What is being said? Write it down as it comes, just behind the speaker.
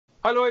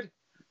Hi, Lloyd.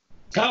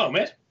 Hello,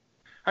 mate.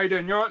 How you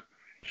doing? You all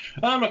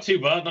right? Not too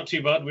bad, not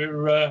too bad.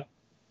 We're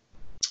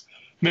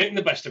making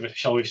the best of it,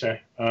 shall we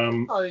say.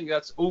 I think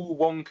that's all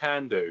one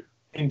can do.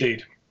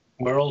 Indeed.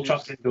 We're all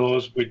trapped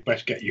indoors. We'd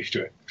best get used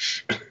to it.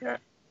 Yeah.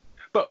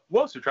 But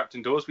whilst we're trapped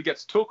indoors, we get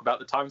to talk about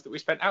the times that we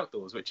spent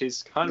outdoors, which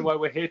is kind of why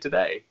we're here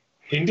today.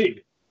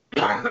 Indeed.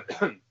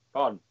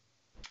 Pardon.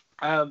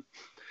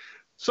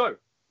 So,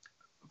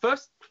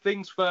 first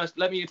things first,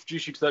 let me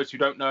introduce you to those who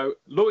don't know.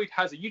 Lloyd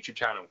has a YouTube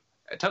channel.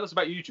 Tell us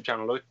about your YouTube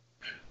channel, Lloyd.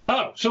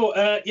 Oh, so,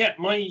 yeah,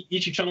 my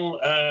YouTube channel,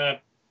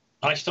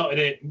 I started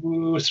it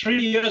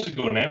 3 years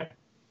ago now.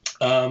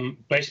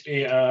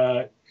 Basically,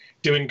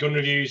 doing gun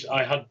reviews.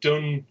 I had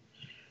done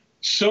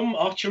some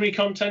archery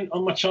content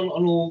on my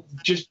channel,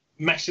 just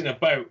messing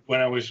about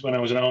when I was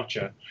an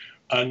archer,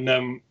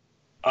 and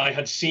I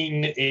had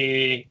seen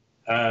a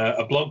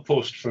blog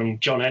post from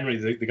John Henry,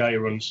 the guy who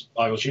runs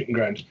Isle Shooting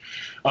Ground,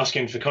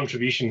 asking for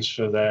contributions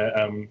for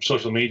their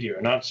social media,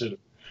 and I'd sort of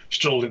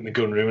strolled in the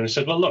gun room and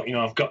said, well, look,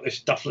 I've got this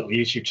daft little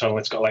YouTube channel.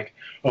 It's got like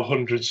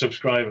 100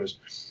 subscribers.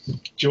 Do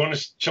you want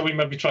to? Shall we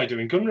maybe try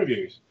doing gun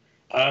reviews?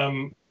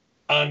 And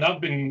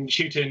I've been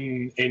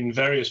shooting in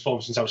various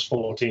forms since I was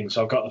 14,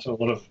 so I've got a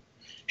lot of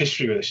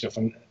history with this stuff.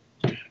 And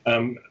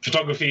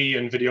photography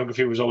and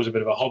videography was always a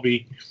bit of a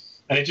hobby,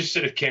 and it just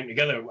sort of came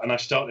together. And I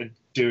started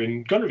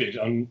doing gun reviews,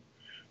 and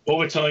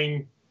over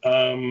time,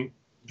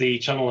 the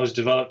channel has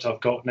developed. I've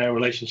got now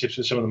relationships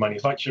with some of the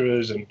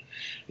manufacturers, and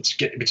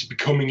it's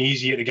becoming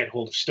easier to get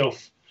hold of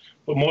stuff.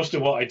 But most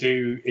of what I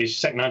do is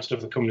secondhand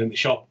stuff that comes in the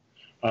shop.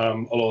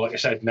 Although, like I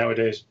said,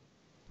 nowadays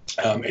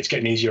it's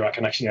getting easier. I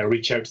can actually now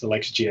reach out to the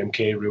likes of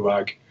GMK,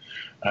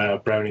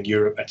 RUAG, Browning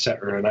Europe,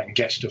 etc., and I can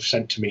get stuff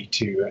sent to me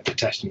to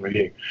test and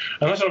review.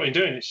 And that's what I've been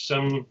doing. It's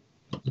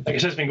like I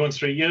said, it's been going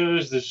 3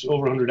 years. There's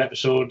over 100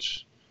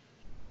 episodes.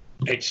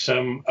 It's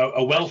a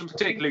wealth. Some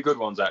particularly good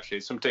ones, actually.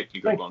 Some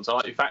particularly good ones. I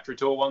like your factory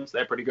tour ones.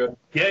 They're pretty good.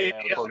 Yeah.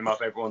 Probably my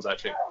favourite ones,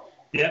 actually.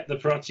 Yeah, the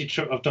Perazzi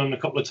trip I've done a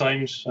couple of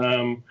times.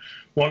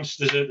 Once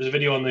there's a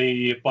video on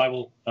the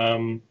Bible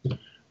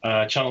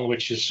channel,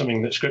 which is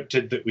something that's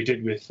scripted that we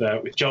did with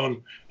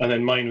John, and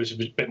then mine was a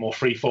bit more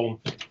freeform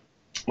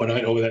when I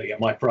went over there to get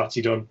my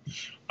Perazzi done.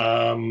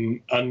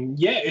 And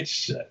yeah,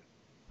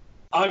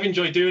 I've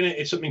enjoyed doing it.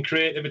 It's something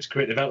creative. It's a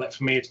creative outlet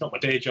for me. It's not my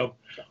day job.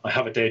 I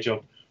have a day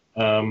job.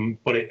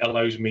 But it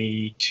allows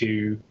me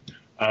to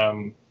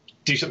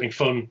do something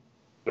fun,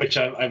 which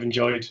I've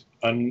enjoyed,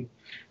 and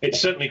it's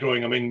certainly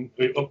growing. I mean,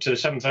 we're up to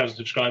 7,000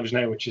 subscribers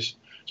now, which is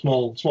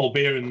small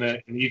beer in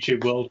the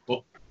YouTube world,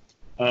 but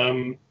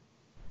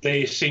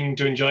they seem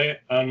to enjoy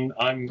it, and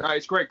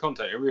it's great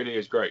content. It really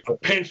is great.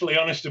 Painfully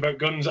honest about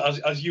guns,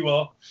 as you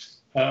are.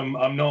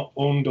 I'm not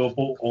owned or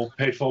bought or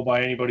paid for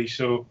by anybody,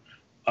 so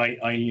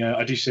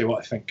I do say what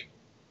I think.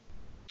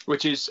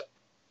 Which is,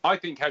 I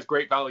think, has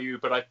great value,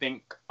 but I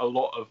think a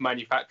lot of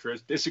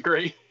manufacturers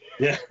disagree.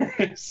 Yeah.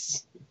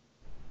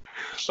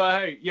 But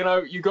hey, you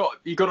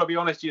got to be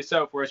honest to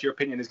yourself, whereas your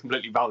opinion is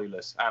completely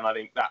valueless, and I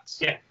think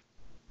that's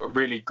a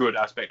really good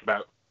aspect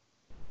about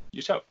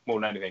yourself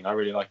more than anything. I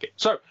really like it.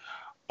 So,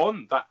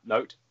 on that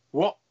note,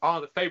 what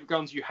are the favourite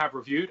guns you have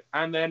reviewed,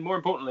 and then more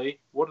importantly,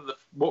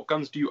 what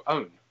guns do you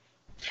own?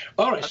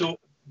 All right, so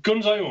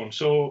guns I own.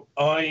 So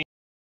I'm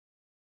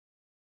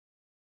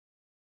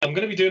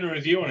going to be doing a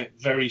review on it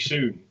very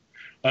soon.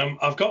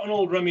 I've got an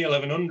old Remy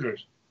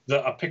 1100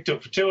 that I picked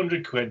up for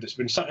 200 quid that's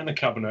been sat in the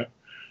cabinet.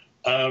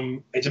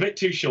 It's a bit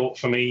too short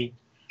for me,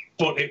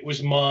 but it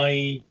was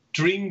my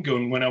dream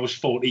gun when I was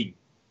 14.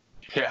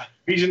 Yeah.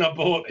 The reason I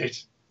bought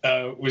it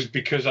was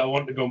because I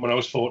wanted a gun when I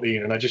was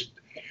 14, and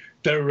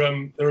they're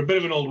a bit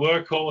of an old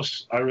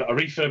workhorse. I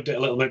refurbed it a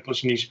little bit, put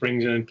some new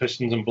springs in and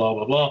pistons and blah,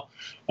 blah, blah.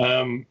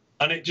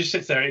 And it just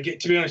sits there.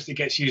 To be honest, it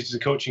gets used as a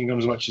coaching gun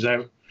as much as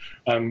out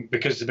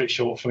because it's a bit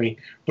short for me,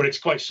 but it's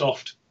quite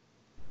soft.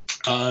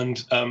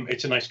 And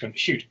it's a nice gun to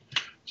shoot.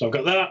 So I've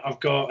got that. I've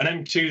got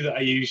an M2 that I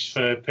use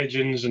for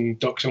pigeons and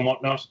ducks and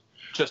whatnot.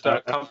 Just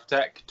a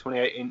Comfortech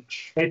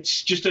 28-inch.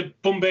 It's just a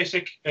bum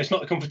basic. It's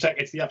not the Comfortech.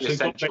 It's the absolute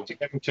bum basic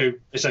M2.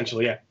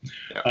 Essentially, yeah.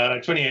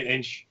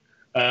 28-inch.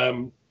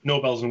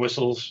 No bells and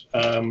whistles.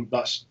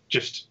 That's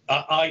just.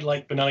 I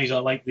like Benelli's. I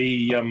like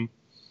the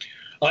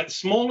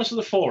smallness of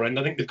the fore end.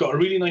 I think they've got a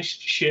really nice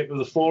shape of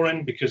the fore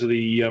end because of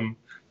the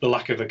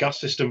lack of a gas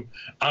system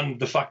and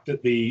the fact that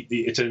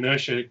it's an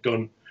inertia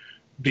gun.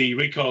 The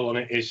recoil on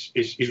it is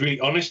really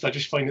honest. I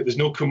just find that there's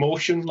no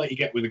commotion like you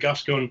get with a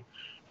gas gun,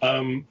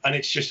 and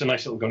it's just a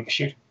nice little gun to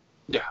shoot.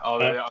 Yeah,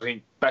 I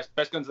mean, best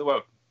guns in the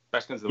world.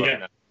 Best guns in the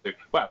world. Yeah.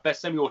 Well, best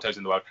semi-autos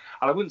in the world.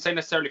 And I wouldn't say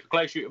necessarily for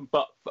clay shooting,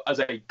 but as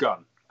a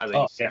gun,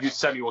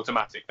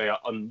 semi-automatic, they are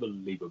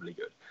unbelievably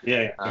good.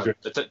 Yeah.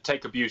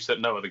 Take abuse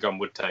that no other gun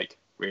would take,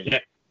 really.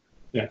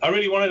 Yeah. I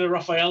really wanted a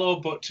Raffaello,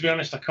 but to be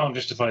honest, I can't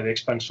justify the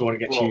expense for what it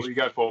gets used. What would you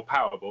go for?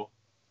 Powerball?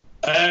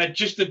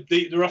 Just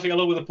the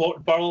Raffaello with a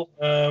ported barrel.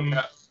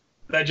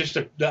 they're just,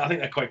 I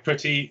think they're quite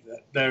pretty.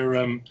 They're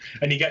and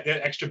you get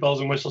the extra bells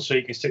and whistles, so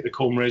you can stick the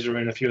comb razor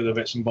in, a few other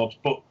bits and bobs.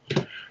 But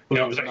you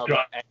know, it was like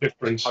a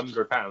difference.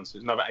 £100. It's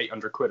another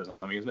 800 quid or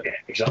something, isn't it? Yeah,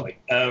 exactly.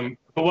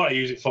 But what I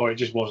use it for, it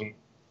just wasn't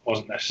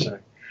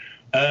necessary.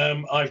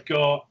 I've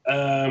got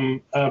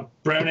a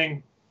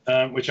Browning,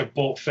 which I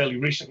bought fairly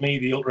recently,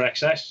 the Ultra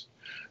XS.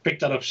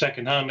 Picked that up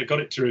second hand. I got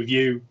it to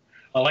review.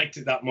 I liked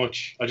it that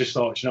much. I just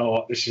thought, you know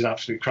what, this is an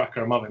absolute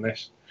cracker. I'm having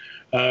this.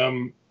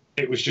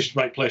 It was just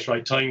right place,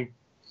 right time.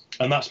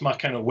 And that's my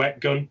kind of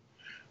wet gun.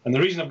 And the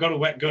reason I've got a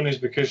wet gun is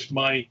because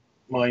my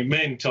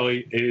main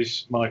toy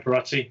is my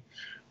Perazzi.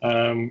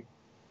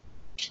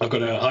 I've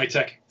got a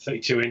Hi-Tech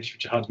 32-inch,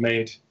 which I had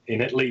made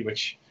in Italy,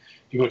 which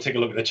if you go take a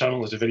look at the channel,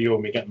 there's a video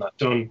of me getting that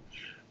done.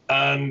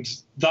 And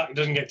that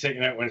doesn't get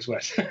taken out when it's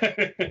wet.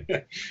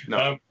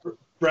 No.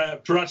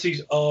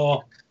 Perazzis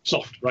are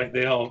soft, right?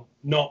 They are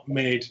not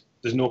made,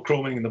 there's no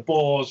chroming in the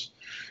bores.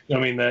 You know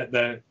what I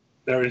mean?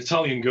 They're an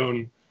Italian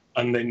gun,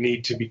 and they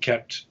need to be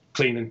kept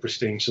clean and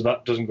pristine, so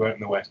that doesn't go out in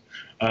the wet.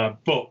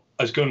 But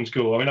as guns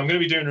go, I mean, I'm going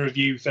to be doing a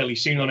review fairly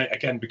soon on it,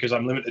 again, because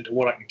I'm limited to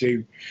what I can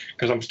do,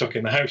 because I'm stuck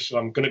in the house. So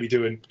I'm going to be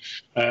doing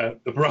the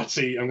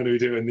Perazzi, I'm going to be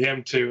doing the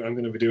M2, I'm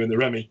going to be doing the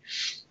Remy,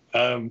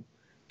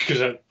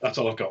 because that's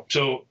all I've got.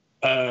 So,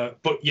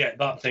 but yeah,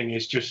 that thing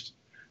is just,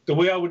 the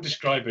way I would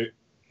describe it,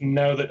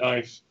 now that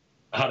I've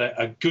had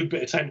a good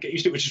bit of time to get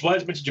used to it, which is why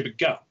there's been such a big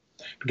gap,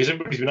 because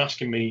everybody's been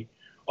asking me,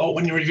 oh,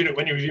 when you're reviewing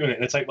it,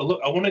 and it's like, well, look,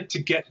 I wanted to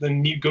get the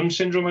new gun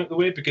syndrome out of the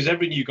way, because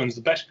every new gun's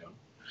the best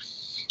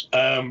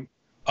gun.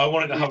 I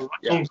wanted to have a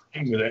long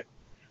time with it,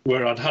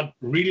 where I'd had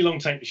really long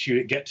time to shoot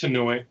it, get to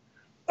know it,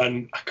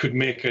 and I could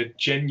make a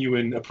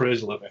genuine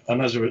appraisal of it.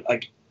 And as a,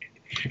 like,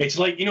 it's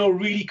like, you know, a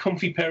really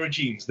comfy pair of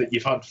jeans that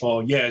you've had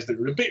for years that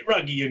are a bit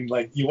raggy, and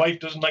like your wife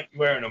doesn't like you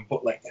wearing them,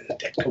 but like they're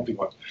dead comfy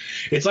ones.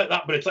 It's like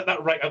that, but it's like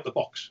that right out the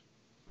box.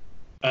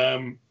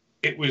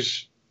 It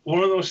was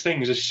one of those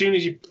things. As soon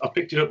as I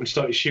picked it up and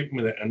started shooting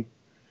with it, and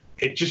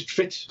it just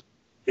fits.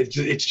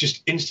 It's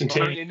just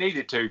instantaneous. Well, it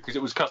needed to, because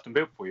it was custom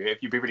built for you.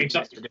 If you'd be really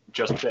Exactly. it didn't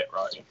just fit,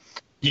 right?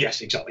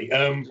 Yes, exactly.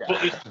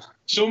 But there's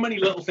so many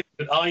little things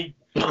that I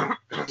time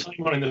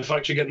on in the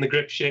factory, getting the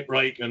grip shape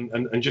right,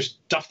 and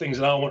just daft things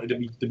that I wanted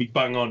to be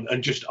bang on,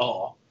 and just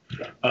are.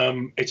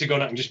 It's a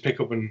gun I can just pick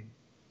up and,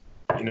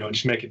 you know,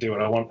 just make it do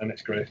what I want, and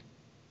it's great.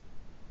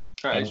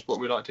 That is what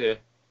we like to hear.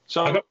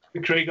 So, I got the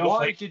Krieghoff.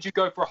 why did you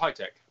go for a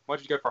Hi-Tech? Why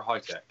did you go for a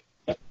Hi-Tech?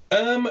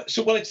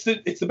 So, well, it's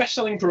the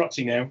best-selling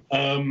Perazzi now,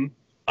 and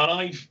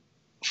I'm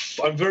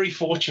very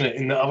fortunate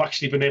in that I've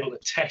actually been able to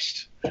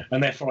test,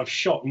 and therefore I've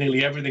shot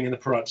nearly everything in the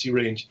Perazzi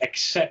range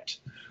except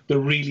the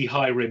really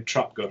high rib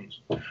trap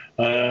guns.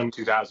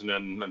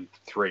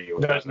 2003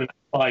 or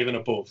 2005 and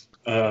above.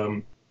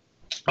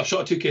 I've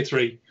shot a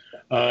 2K3.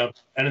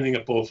 Anything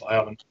above, I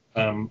haven't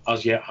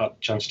as yet had a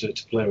chance to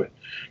play with.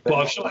 But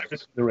I've shot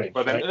everything in the range.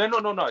 Well, they're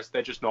not nice.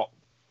 They're just not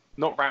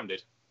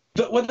rounded.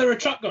 Well, they're a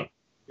trap gun.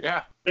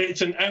 Yeah.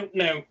 It's an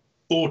out-and-out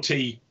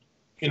OT.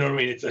 You know what I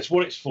mean? It's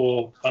what it's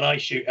for, and I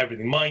shoot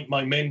everything. My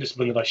main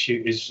discipline that I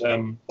shoot is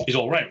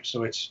all round.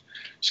 So it's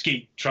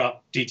skeet,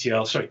 trap,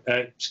 DTL.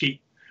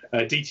 Skeet,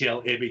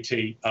 DTL,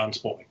 ABT, and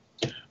sporting.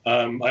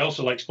 I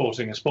also like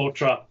sporting and sport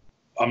trap.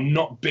 I'm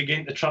not big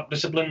into trap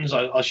disciplines.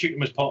 I'll shoot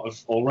them as part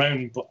of all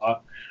round, but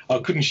I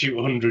couldn't shoot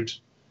 100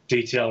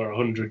 DTL or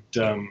 100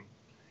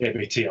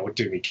 ABT. I would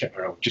do me kit,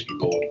 or I would just be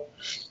bored.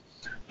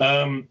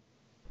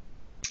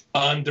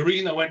 And the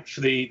reason I went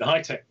for the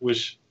Hi-Tech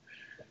was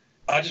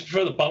I just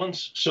prefer the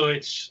balance. So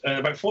it's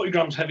about 40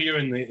 grams heavier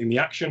in the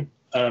action.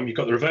 You've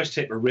got the reverse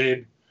taper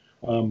rib.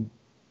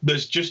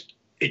 There's just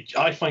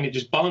I find it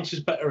just balances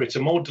better. It's a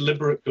more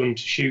deliberate gun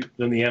to shoot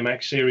than the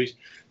MX series.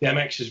 The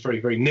MX is very,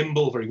 very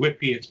nimble, very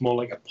whippy. It's more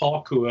like a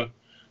parkour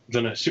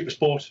than a super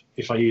sport,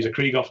 if I use a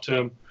Krieghoff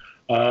term.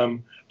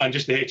 And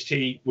just the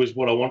HT was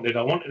what I wanted.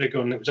 I wanted a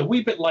gun that was a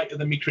wee bit lighter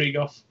than my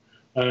Krieghoff,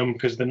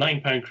 because the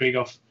 £9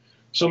 Krieghoff,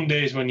 some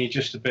days when you're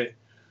just a bit,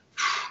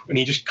 and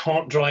you just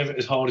can't drive it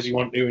as hard as you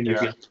want to, and you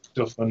get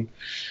stuff. And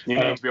you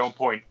need to be on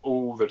point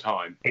all the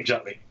time.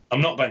 Exactly.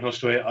 I'm not Ben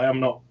Hustwaite. I am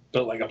not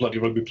built like a bloody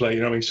rugby player. You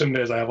know what I mean? Some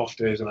days I have off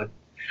days, and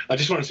I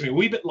just wanted something a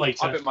wee bit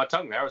lighter. I bit my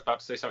tongue there. I was about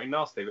to say something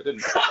nasty, but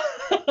didn't.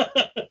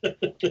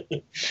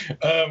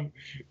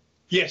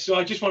 Yeah, so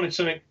I just wanted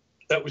something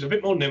that was a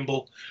bit more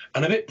nimble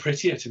and a bit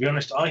prettier, to be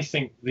honest. I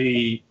think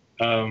the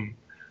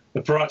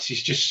Perazzi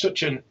is just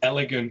such an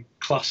elegant,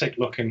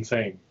 classic-looking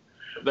thing.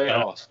 They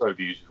are so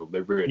beautiful.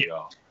 They really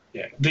are.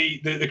 Yeah, the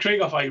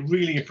Krieghoff, I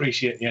really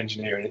appreciate the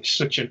engineering. It's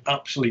such an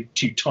absolute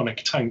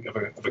Teutonic tank of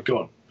a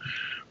gun,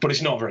 but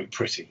it's not very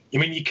pretty. I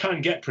mean, you can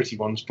get pretty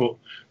ones, but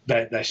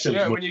they're still.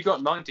 Yeah, when you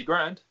got 90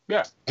 grand.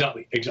 Yeah.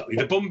 Exactly.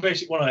 The bum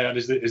basic one I had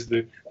is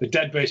the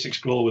dead basic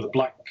scroll with a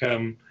black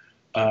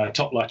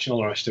top latch and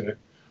all the rest of it,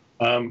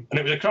 and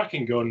it was a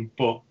cracking gun,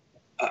 but.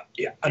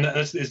 Yeah, and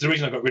that's the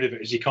reason I got rid of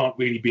it, is you can't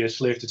really be a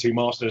slave to two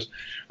masters.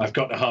 I've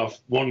got to have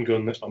one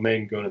gun that's my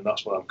main gun, and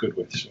that's what I'm good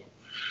with. So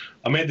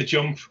I made the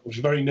jump. I was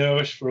very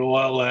nervous for a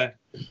while there,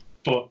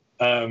 but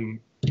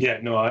yeah,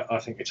 no, I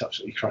think it's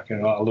absolutely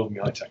cracking. I love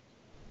my Hi-Tech.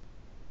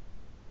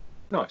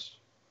 Nice.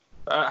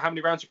 How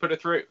many rounds you put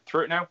it through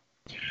it now?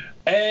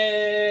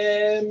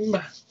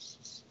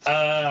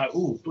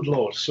 Good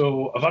lord.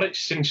 So I've had it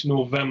since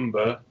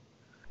November,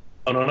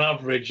 and on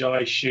average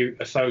I shoot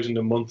 1,000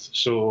 a month.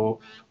 So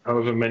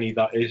however many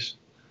that is.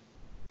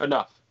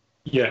 Enough.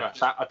 Yeah.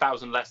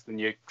 1,000 less than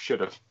you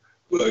should have.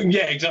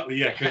 Yeah, exactly.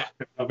 Yeah, 'cause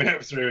I've been out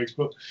for 3 weeks,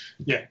 but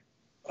yeah,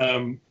 yeah.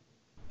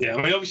 I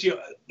mean, obviously,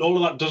 all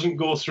of that doesn't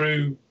go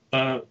through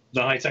the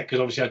high tech because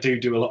obviously I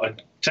do a lot of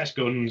test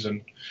guns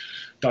and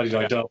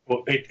da-da-da-da.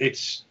 But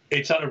it's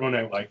had a run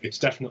out. Like it's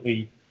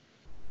definitely,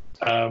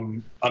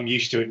 I'm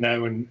used to it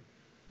now, and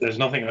there's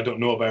nothing I don't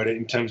know about it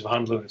in terms of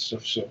handling and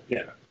stuff. So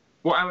yeah.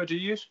 What ammo do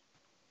you use?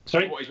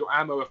 Sorry? What is your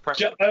ammo of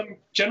preference?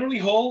 Generally,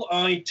 Hall,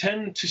 I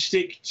tend to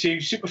stick to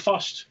super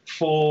fast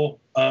for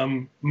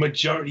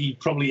majority,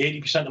 probably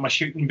 80% of my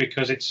shooting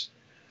because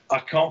I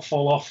can't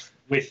fall off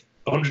with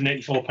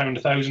 184 pound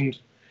 1,000,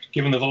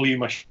 given the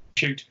volume I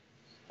shoot.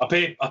 I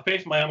pay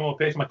for my ammo, I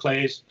pay for my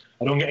clays.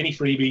 I don't get any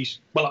freebies.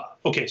 Well,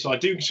 okay, so I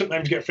do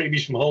sometimes get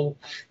freebies from Hull.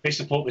 They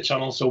support the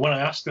channel, so when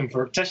I ask them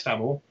for test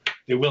ammo,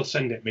 they will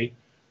send it me.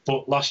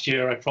 But last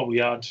year I probably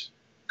had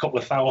a couple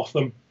of thou off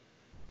them.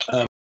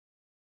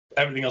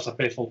 Everything else I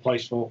pay full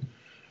price for.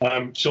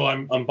 So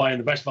I'm buying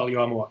the best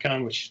value ammo I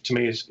can, which to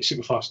me is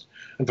super fast.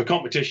 And for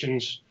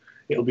competitions,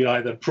 it'll be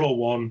either Pro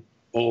 1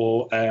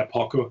 or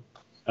Parkour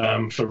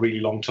for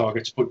really long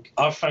targets. But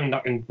I've found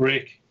I can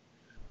break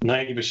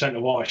 90%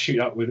 of what I shoot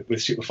at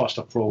with super fast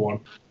or Pro 1.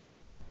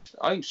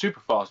 I think super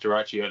fast are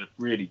actually a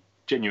really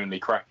genuinely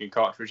cracking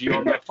cartridge. You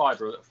on the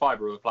fibre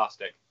or the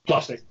plastic?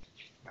 Plastic.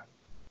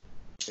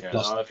 Yeah,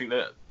 Plastic. I think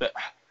that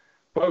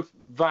both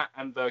that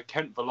and the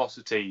Kent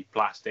Velocity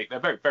plastic, they're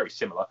very, very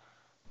similar,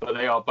 but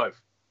they are both.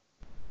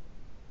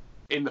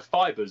 In the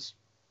fibres,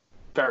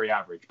 very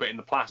average, but in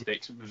the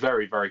plastics,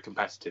 very, very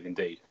competitive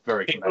indeed.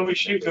 Very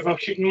competitive. If I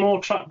was shooting more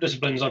trap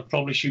disciplines, I'd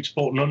probably shoot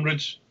Sporting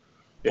Hundreds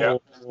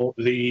or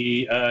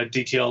the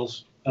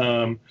DTLs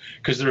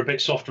because they're a bit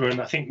softer.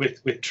 And I think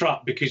with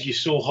trap, because you're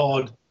so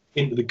hard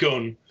into the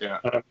gun,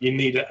 you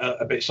need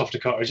a bit softer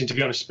cartridge. And to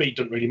be honest, speed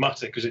doesn't really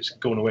matter because it's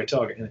going away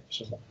target, isn't it?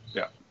 So.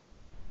 Yeah.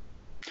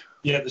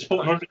 Yeah, the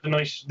Sporting Hundreds are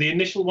nice. The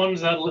initial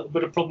ones had a little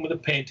bit of problem with the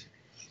paint.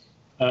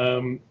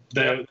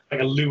 They're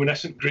like a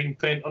luminescent green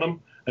paint on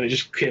them, and it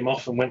just came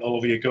off and went all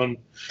over your gun.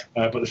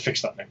 But they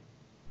fixed that now.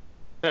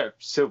 Yeah,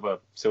 silver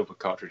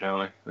cartridge now,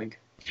 I think.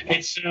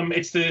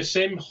 It's the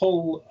same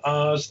hull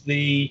as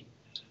the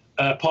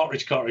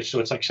Partridge cartridge, so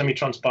it's like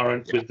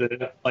semi-transparent with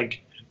the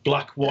like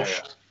black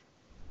wash.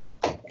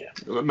 Yeah.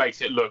 It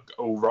makes it look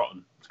all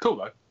rotten. It's cool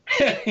though.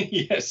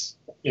 Yes.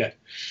 Yeah.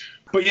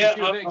 But yeah, did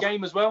you do a bit of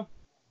game as well.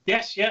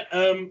 Yes, yeah.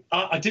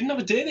 I didn't have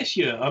a day this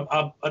year.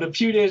 I had a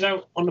few days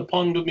out on the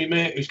pond with my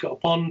mate who's got a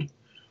pond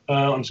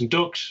on some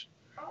ducks.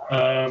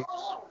 But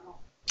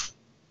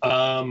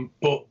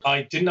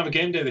I didn't have a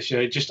game day this year.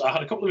 I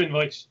had a couple of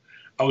invites.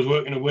 I was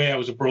working away. I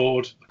was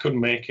abroad. I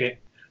couldn't make it.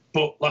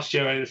 But last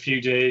year I had a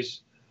few days.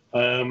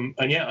 And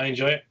yeah, I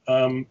enjoy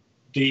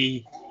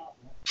it.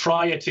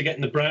 Prior to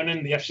getting the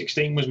Browning, the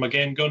F16 was my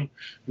game gun.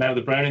 Now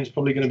the Browning's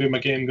probably going to be my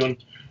game gun.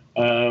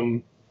 Yeah,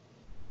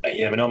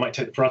 but I might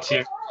take the Perazzi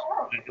out.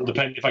 It'll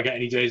depend if I get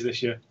any days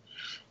this year.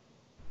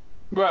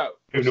 Well,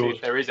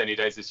 if there is any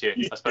days this year,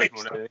 I suppose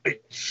more than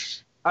anything.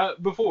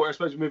 Before, I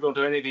suppose we move on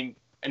to anything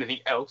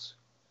else.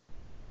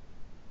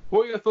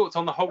 What are your thoughts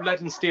on the whole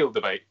lead and steel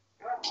debate?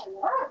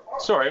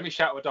 Sorry, let me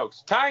shout at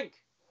dogs. Tank!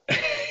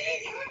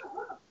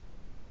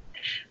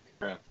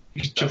 Yeah.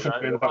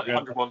 Like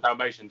 101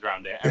 Dalmatians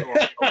around here.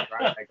 Everyone's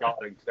around their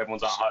garden because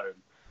everyone's at home.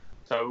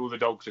 So all the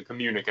dogs are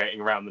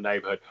communicating around the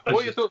neighbourhood.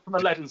 What are your thoughts on the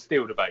lead and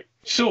steel debate?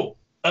 So,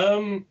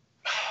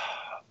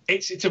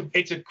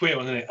 it's a queer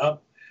one, isn't it?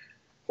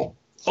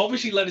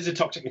 Obviously, lead is a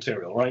toxic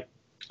material, right?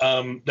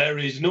 There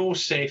is no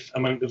safe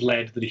amount of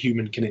lead that a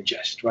human can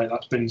ingest, right?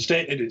 That's been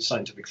stated. It's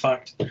scientific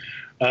fact.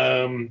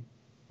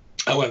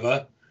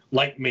 However,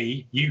 like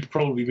me, you've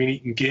probably been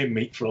eating game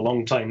meat for a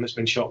long time that's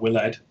been shot with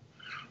lead.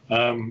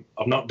 I'm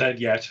not dead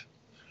yet.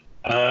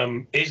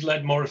 Is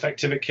lead more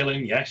effective at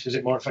killing? Yes. Is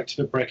it more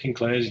effective at breaking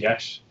clays?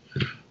 Yes.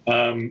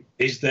 Are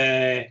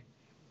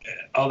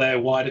there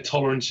wider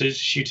tolerances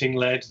shooting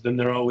lead than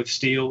there are with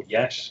steel?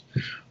 Yes.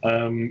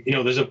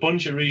 There's a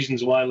bunch of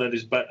reasons why lead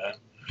is better.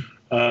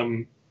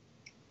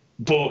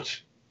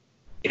 But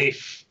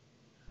if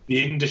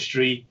the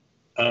industry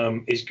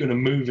is going to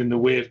move in the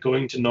way of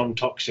going to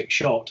non-toxic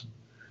shot,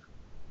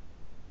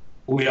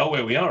 we are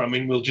where we are. I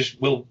mean, we'll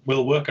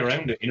work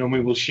around it.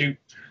 We will shoot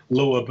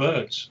lower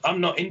birds.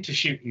 I'm not into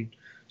shooting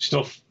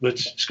stuff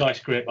that's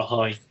skyscraper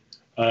high,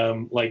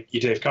 like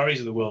your Dave Carries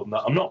of the world and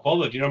that. I'm not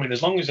bothered.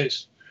 As long as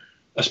it's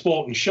a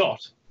sporting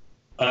shot,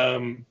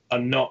 and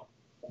not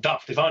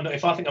daft. If I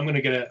think I'm going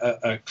to get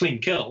a clean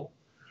kill,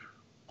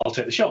 I'll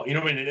take the shot.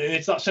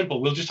 It's that simple.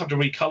 We'll just have to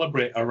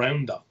recalibrate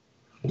around that.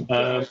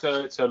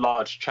 It's a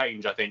large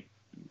change, I think,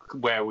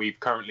 where we've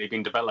currently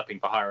been developing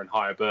for higher and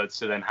higher birds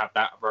to then have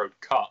that road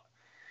cut.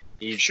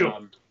 Sure.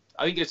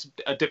 I think it's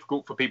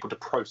difficult for people to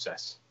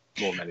process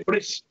more than anything.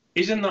 But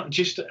isn't that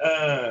just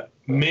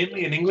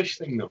mainly an English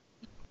thing, though?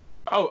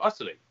 Oh,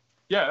 utterly.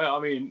 Yeah, I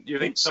mean, you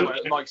think somewhere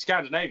like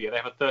Scandinavia, they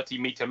have a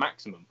 30-meter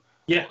maximum.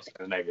 Yeah.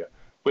 Scandinavia,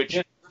 which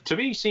to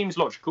me seems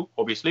logical,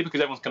 obviously, because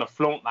everyone's going to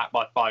flaunt that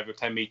by 5 or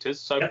 10 meters.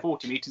 So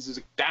 40 meters is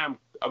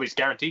it's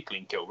guaranteed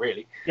clean kill,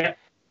 really. Yeah.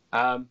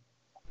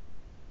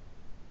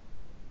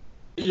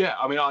 Yeah,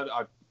 I mean,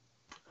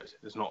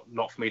 it's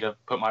not for me to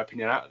put my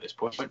opinion out at this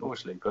point,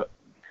 obviously, but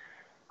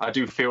I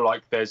do feel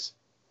like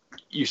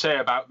you say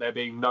about there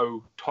being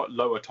no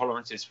lower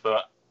tolerances for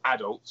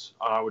adults,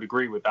 and I would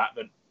agree with that.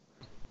 That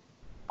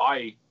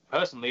I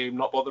personally am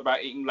not bothered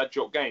about eating lead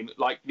shot game.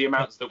 Like, the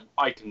amounts that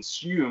I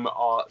consume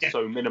are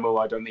so minimal,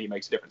 I don't think it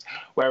makes a difference.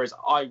 Whereas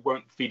I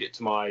won't feed it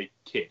to my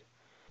kid.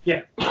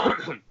 Yeah.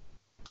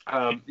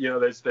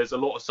 There's a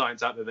lot of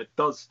science out there that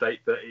does state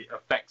that it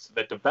affects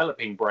the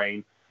developing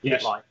brain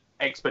like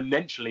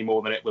exponentially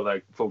more than it will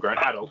a full-grown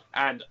adult.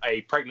 And a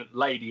pregnant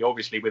lady,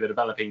 obviously, with a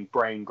developing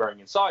brain growing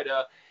inside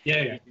her,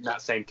 in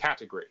that same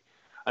category.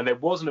 And there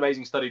was an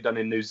amazing study done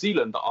in New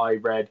Zealand that I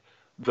read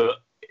that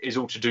is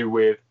all to do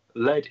with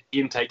lead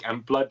intake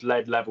and blood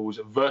lead levels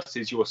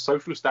versus your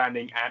social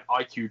standing and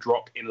IQ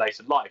drop in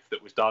later life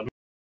that was done.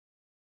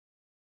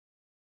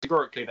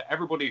 Categorically, that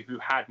everybody who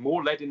had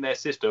more lead in their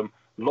system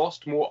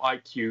lost more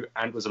IQ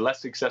and was less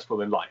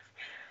successful in life.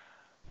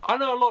 I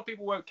know a lot of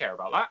people won't care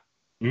about that,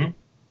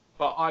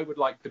 but I would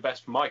like the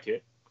best for my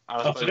kid.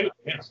 Absolutely,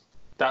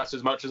 That's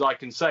as much as I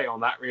can say on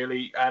that,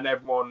 really, and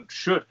everyone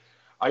should.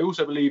 I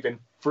also believe in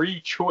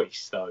free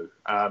choice, though,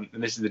 and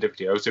this is the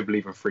difficulty. I also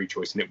believe in free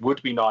choice, and it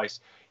would be nice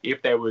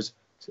if there was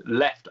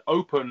left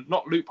open,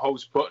 not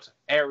loopholes, but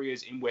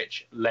areas in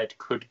which lead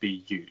could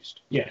be used.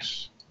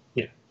 Yes,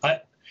 yeah.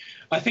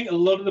 I think a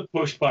lot of the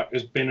pushback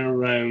has been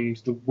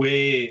around the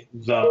way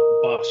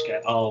that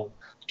Basket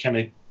kind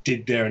of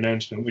did their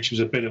announcement, which was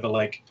a bit of a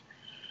like,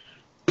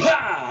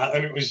 "Pah!"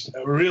 And it was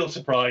a real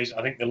surprise.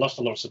 I think they lost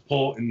a lot of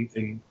support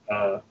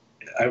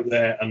out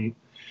there, and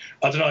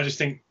I don't know. I just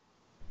think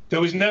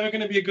there was never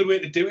going to be a good way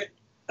to do it.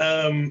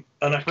 And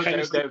there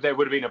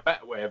would have been a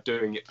better way of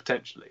doing it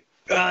potentially.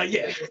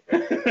 Yeah.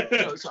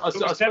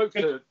 I spoke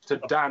to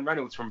Dan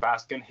Reynolds from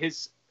Basque, and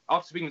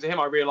after speaking to him,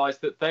 I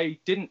realised that they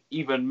didn't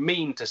even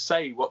mean to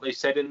say what they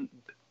said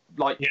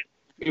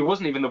it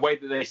wasn't even the way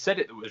that they said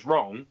it that was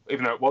wrong,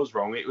 even though it was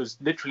wrong. It was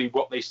literally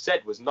what they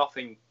said was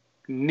nothing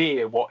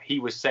near what he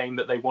was saying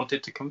that they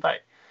wanted to convey.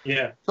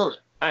 Yeah. So,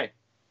 hey,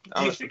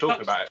 unless we're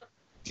talking about it.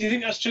 Do you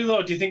think that's true, though?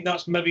 Or do you think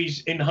that's maybe,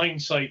 in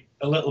hindsight,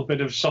 a little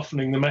bit of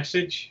softening the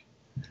message?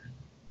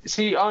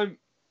 See, I'm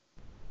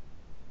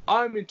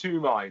in two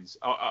minds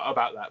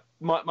about that.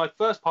 My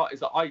first part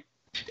is that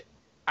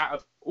out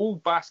of all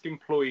Basque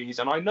employees,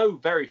 and I know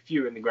very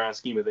few in the grand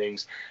scheme of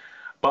things,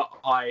 but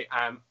I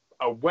am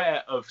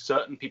aware of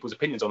certain people's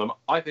opinions on them.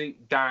 I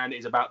think Dan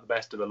is about the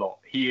best of the lot.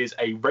 He is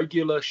a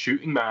regular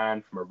shooting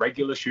man from a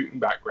regular shooting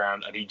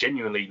background, and he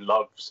genuinely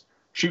loves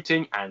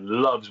shooting and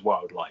loves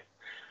wildlife.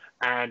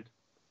 And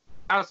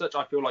as such,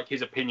 I feel like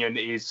his opinion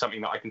is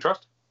something that I can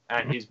trust,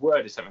 and his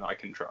word is something that I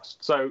can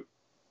trust. So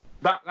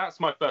that's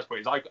my first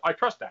point. Is I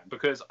trust Dan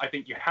because I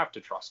think you have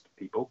to trust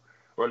people,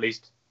 or at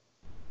least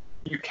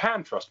you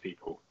can trust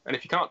people. And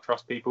if you can't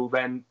trust people,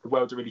 then the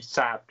world's a really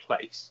sad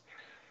place.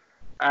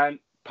 And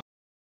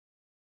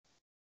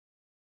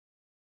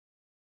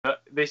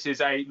this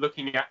is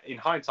looking at, in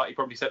hindsight, he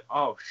probably said,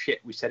 "Oh shit,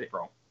 we said it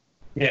wrong."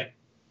 Yeah.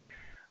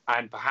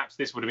 And perhaps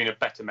this would have been a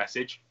better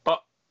message,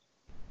 but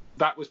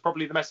that was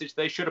probably the message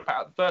they should have put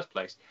out in the first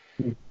place.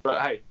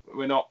 But hey,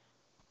 we're not.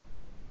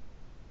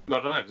 I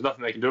don't know. There's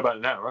nothing they can do about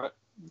it now, right?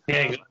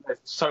 Yeah. There's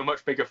so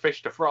much bigger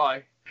fish to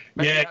fry.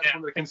 Maybe that's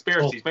one of the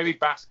conspiracies. Maybe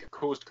Basque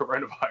caused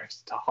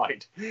coronavirus to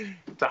hide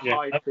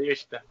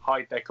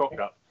their cock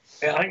up.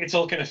 Yeah, I think it's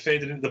all kind of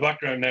faded into the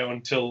background now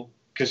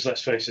because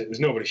let's face it, there's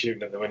nobody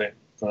shooting at the minute.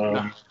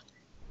 No.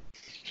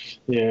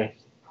 Yeah.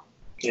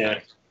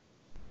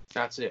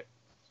 That's it.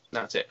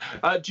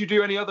 Do you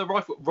do any other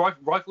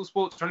rifle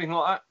sports or anything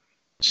like that?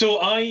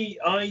 So I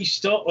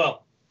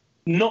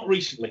not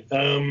recently.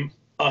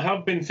 I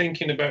have been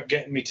thinking about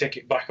getting my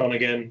ticket back on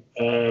again.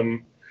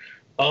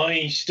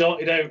 I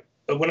started out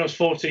when I was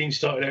 14.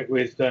 Started out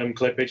with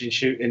clay pigeon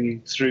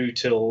shooting through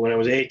till when I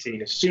was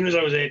 18. As soon as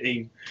I was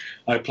 18,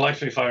 I applied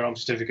for my firearm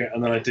certificate,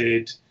 and then I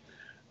did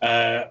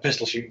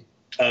pistol shooting.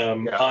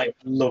 I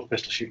love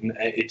pistol shooting.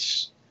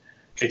 It's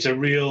a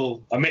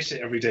real. I miss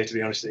it every day, to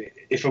be honest.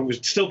 If I was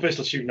still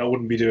pistol shooting, I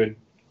wouldn't be doing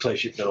clay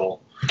shooting at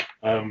all.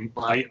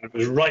 I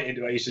was right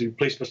into it. I used to do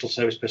police pistol,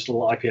 service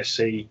pistol,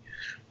 IPSC.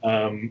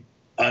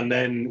 And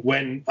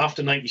then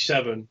after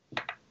 97,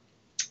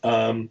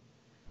 I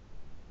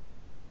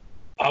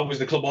was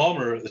the club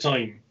armourer at the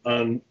time,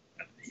 and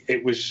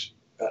it was,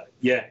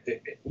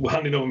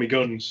 handing over my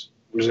guns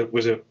was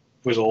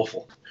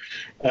awful.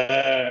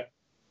 And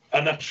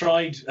I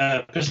tried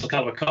pistol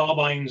caliber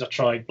carbines, I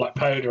tried black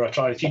powder, I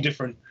tried a few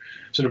different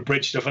sort of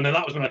bridge stuff, and then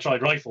that was when I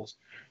tried rifles.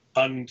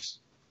 And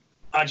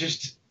I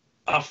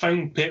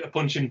found paper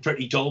punching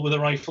pretty dull with a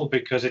rifle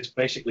because it's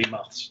basically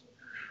maths.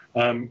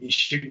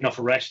 Shooting off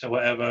a rest or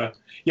whatever.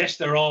 Yes,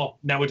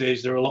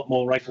 nowadays there are a lot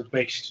more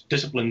rifle-based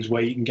disciplines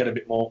where you can get a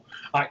bit more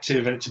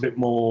active and it's a bit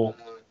more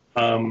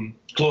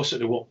closer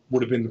to what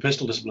would have been the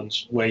pistol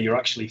disciplines, where you're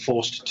actually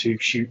forced to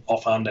shoot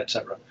offhand,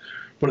 etc.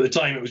 But at the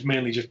time, it was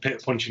mainly just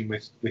pit punching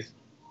with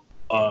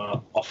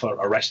off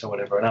a rest or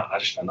whatever, and I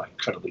just found that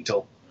incredibly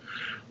dull.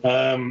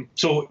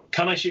 So,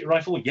 can I shoot a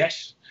rifle?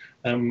 Yes.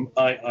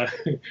 I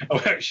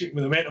was out shooting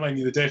with a mate of mine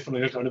the other day,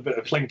 funnily enough, on a bit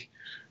of clink.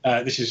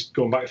 This is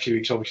going back a few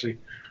weeks, obviously,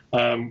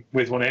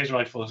 with one of his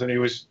rifles, and he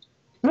was,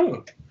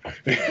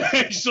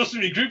 he saw so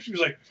many groups. He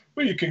was like,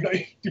 "Well, you're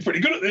pretty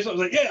good at this." I was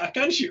like, "Yeah, I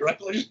can shoot a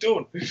rifle, I just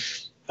don't."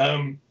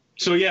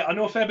 So yeah, I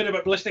know a fair bit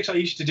about ballistics. I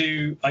used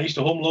to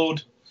home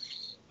load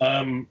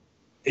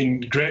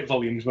in great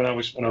volumes when I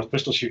was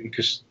pistol shooting,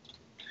 because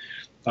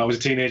I was a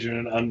teenager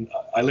and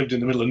I lived in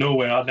the middle of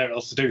nowhere. I had nothing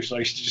else to do, so I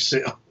used to just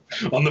sit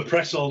on the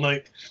press all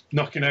night,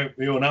 knocking out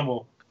my own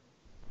ammo.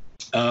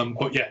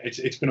 But yeah,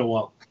 it's been a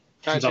while.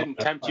 It didn't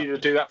tempt you to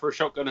do that for a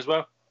shotgun as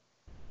well?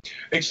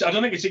 I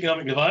don't think it's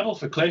economically viable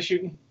for clay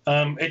shooting.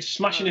 It's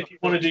smashing if you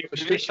want to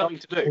do something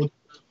to do.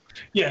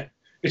 Yeah,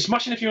 it's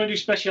smashing if you want to do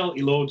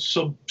specialty loads,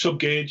 sub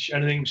gauge,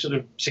 anything sort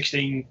of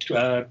 16,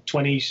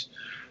 20s,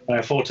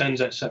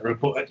 410s, etc.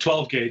 But at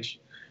 12 gauge,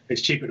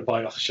 it's cheaper to buy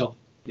it off the shelf.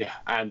 Yeah,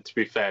 and to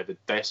be fair,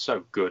 they're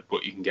so good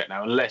what you can get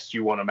now, unless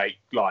you want to make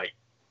like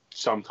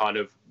some kind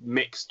of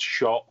mixed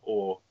shot,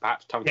 or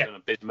perhaps tungsten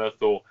and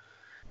bismuth, or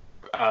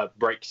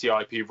break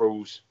CIP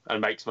rules and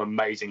make some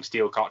amazing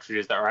steel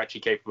cartridges that are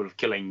actually capable of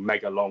killing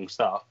mega long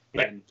stuff.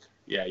 Then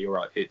yeah, you're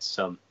right. It's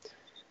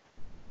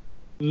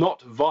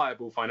not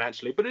viable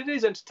financially, but it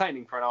is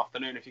entertaining for an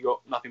afternoon if you've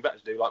got nothing better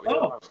to do, like we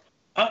do.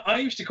 I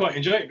used to quite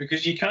enjoy it,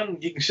 because you can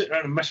sit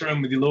around and mess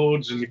around with your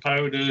loads and your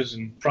powders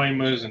and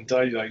primers and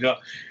dies like that.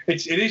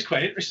 It is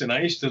quite interesting.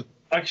 I used to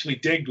actually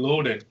dig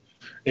loading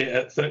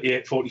at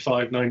 38,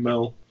 45,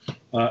 9mm,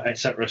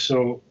 etc.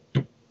 So,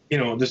 you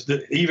know, there's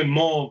even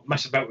more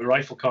mess about with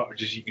rifle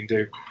cartridges you can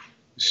do.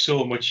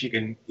 So much you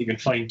can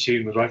fine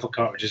tune with rifle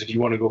cartridges if you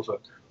want to go for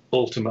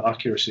ultimate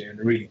accuracy and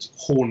really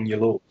hone your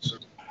loads.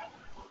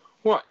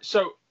 Right.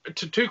 So,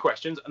 two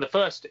questions, and the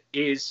first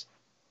is,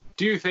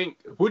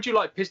 would you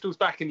like pistols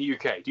back in the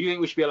UK? Do you think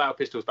we should be allowed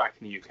pistols back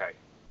in the UK?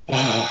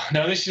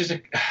 Now this is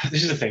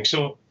the thing.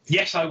 So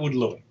yes, I would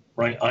love it.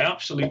 Right, I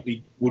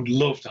absolutely would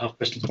love to have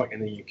pistols back in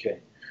the UK.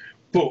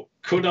 But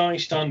could I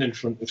stand in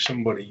front of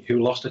somebody who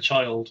lost a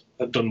child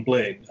at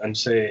Dunblane and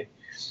say,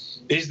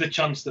 is the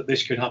chance that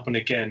this could happen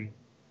again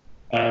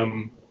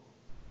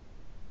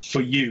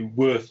for you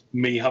worth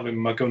me having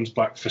my guns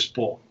back for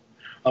sport?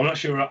 I'm not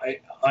sure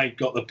I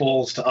got the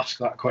balls to ask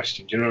that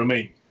question. Do you know what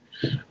I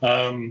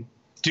mean?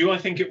 Do I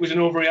think it was an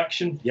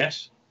overreaction?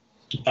 Yes.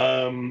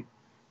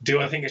 Do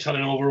I think it's had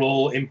an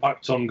overall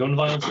impact on gun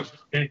violence?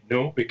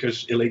 No,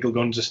 because illegal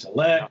guns are still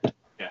there.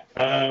 Yeah.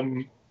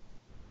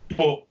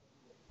 But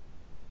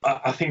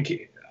I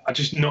think I'm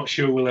just not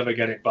sure we'll ever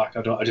get it back.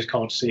 I just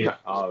can't see it.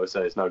 I would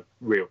say it's no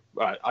real.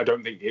 I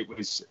don't think it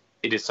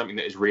is something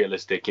that is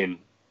realistic in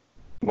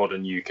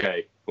modern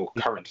UK or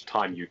current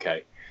time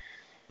UK.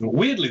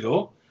 Weirdly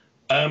though,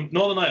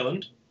 Northern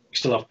Ireland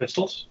still have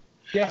pistols.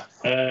 Yeah.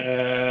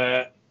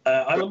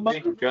 Isle of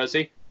Man,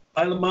 Jersey.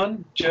 Isle of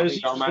Man,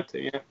 Jersey.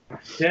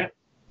 Yeah.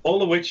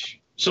 All of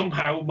which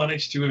somehow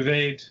managed to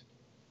evade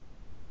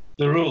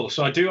the rules.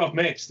 So I do have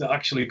mates that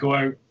actually go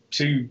out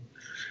to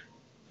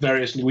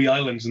various wee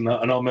islands and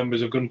that, and are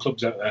members of gun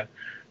clubs out there.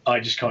 I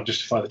just can't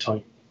justify the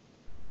time.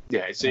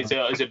 Yeah, it's a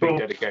big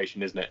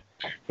dedication, isn't it?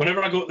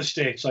 Whenever I go to the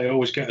States, I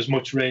always get as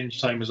much range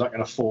time as I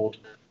can afford.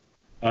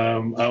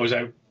 I was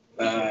out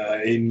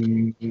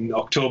in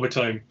October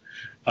time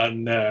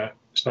and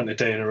spent a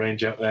day in a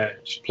range out there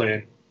just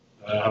playing.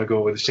 Had a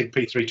go with the SIG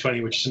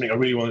P320, which is something I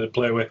really wanted to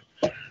play with.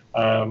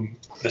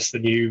 That's the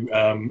new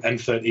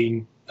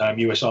M13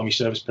 US Army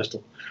service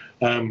pistol.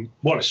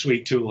 What a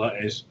sweet tool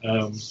that is.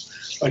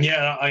 And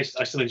yeah, I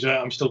still enjoy it.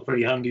 I'm still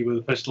pretty handy with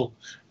a pistol.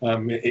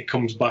 It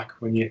comes back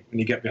when you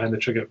get behind the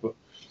trigger, but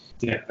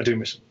yeah, I do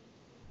miss it.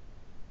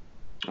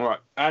 All right.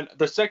 And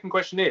the second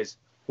question is,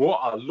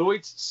 what are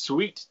Lloyd's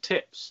sweet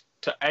tips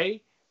to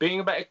A, being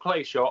a better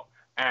clay shot,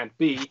 and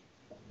B,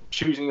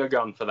 choosing a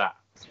gun for that?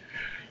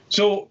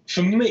 So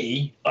for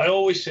me, I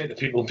always say to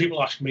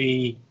people ask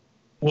me,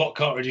 what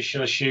cartridges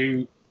should I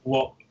shoot?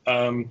 What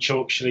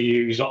choke should I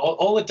use?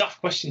 All the daft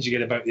questions you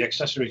get about the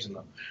accessories and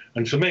that.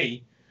 And for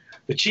me,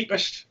 the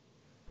cheapest,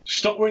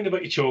 stop worrying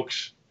about your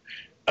chokes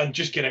and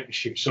just get out and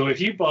shoot. So if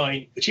you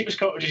buy the cheapest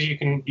cartridges you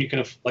can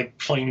like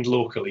find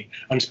locally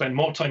and spend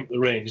more time at the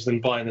range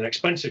than buying an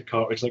expensive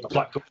cartridge like a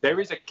Black Cup. There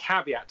is a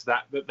caveat to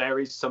that there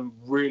is some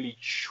really,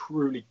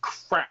 truly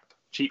crap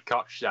cheap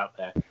cartridges out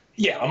there.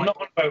 Yeah, I'm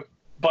not about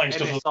buying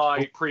MSI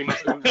stuff. Prima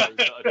Unos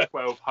that are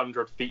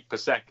 1,200 feet per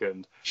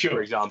second,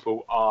 for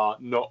example, are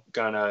not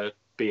going to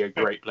be a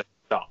great place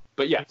to start.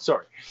 But yeah,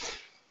 sorry.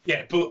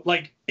 Yeah, but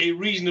like a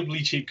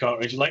reasonably cheap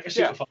cartridge, like a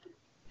Super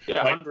yeah,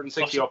 right?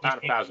 160 or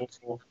pound a thousand.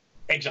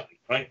 Exactly,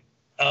 right?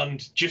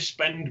 And just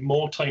spend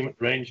more time at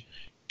the range,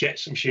 get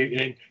some shooting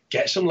in,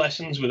 get some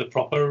lessons with a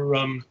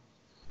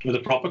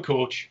proper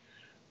coach.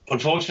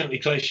 Unfortunately,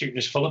 clay shooting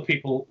is full of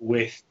people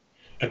with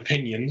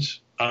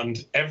opinions,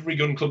 and every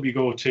gun club you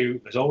go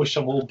to, there's always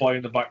some old boy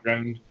in the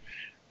background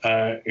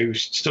who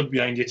stood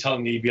behind you,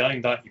 telling you you're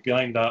behind that,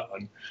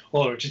 and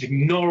just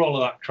ignore all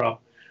of that crap.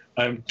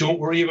 Don't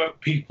worry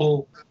about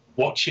people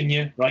watching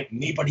you, right?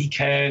 Nobody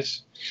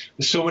cares.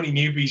 There's so many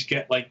newbies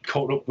get like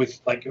caught up with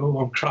like, oh,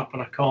 I'm crap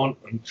and I can't.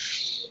 And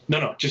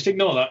no, just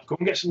ignore that. Go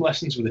and get some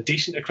lessons with a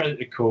decent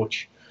accredited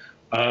coach,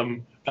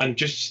 and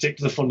just stick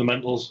to the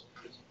fundamentals.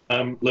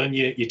 Learn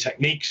your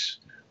techniques,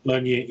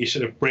 learn your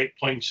sort of break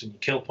points and your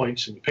kill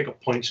points and your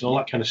pickup points and all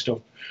that kind of stuff,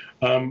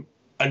 and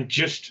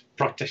just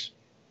practice.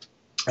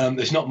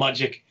 It's not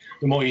magic.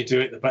 The more you do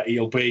it, the better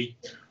you'll be.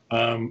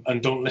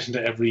 And don't listen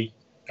to every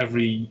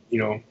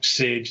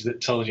sage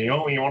that tells you,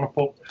 oh, you want to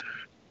put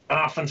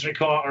 1/2 and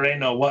 3/4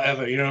 in or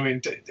whatever. You know what I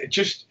mean?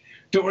 Just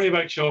don't worry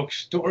about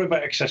chokes. Don't worry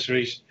about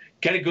accessories.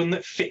 Get a gun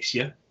that fits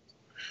you,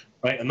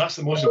 right? And that's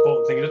the most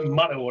important thing. It doesn't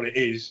matter what it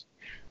is.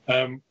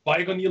 Buy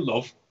a gun you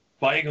love.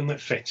 Buy a gun that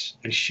fits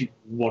and shoot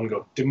one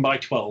gun. Didn't buy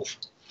 12.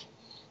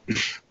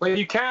 Well,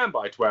 you can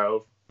buy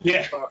 12.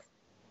 Yeah. But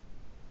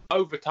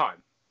over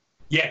time.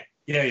 Yeah.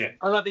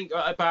 And I think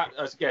I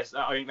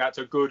think that's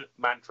a good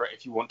mantra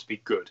if you want to be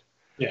good.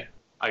 Yeah.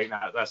 I think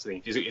that's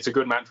the thing. It's a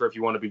good mantra if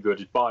you want to be good.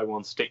 Just buy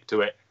one, stick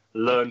to it,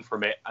 learn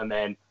from it, and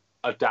then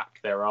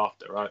adapt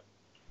thereafter, right?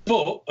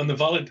 But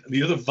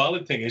the other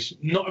valid thing is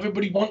not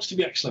everybody wants to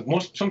be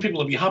excellent. Some people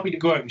will be happy to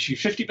go out and shoot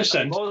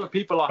 50%. A lot of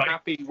people are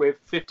happy with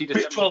 50 to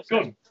 12 70%.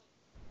 gun.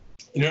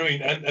 You know what I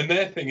mean? And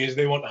their thing is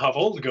they want to have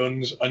all the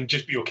guns and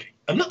just be okay.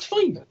 And that's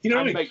fine. You know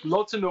what I mean? Make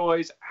lots of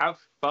noise, have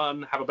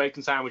fun, have a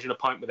bacon sandwich and a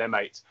pint with their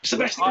mates. It's the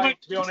best thing about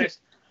it. To be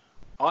honest,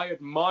 I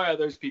admire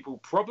those people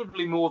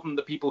probably more than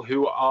the people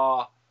who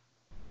are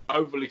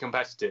overly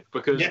competitive,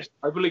 because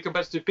overly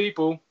competitive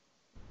people,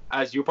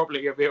 as you'll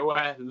probably be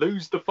aware,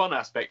 lose the fun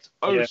aspect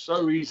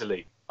so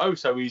easily.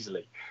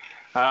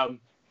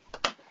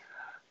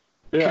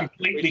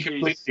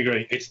 Completely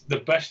agree. It's the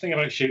best thing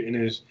about shooting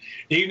is,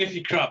 even if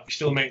you're crap, you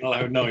still make a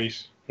loud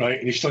noise, right?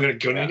 And you still got a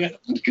gun in you.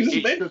 It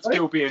should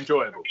still be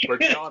enjoyable,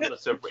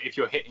 regardless of if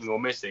you're hitting or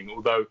missing.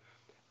 Although,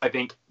 I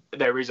think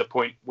there is a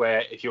point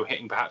where if you're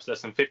hitting perhaps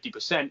less than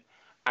 50%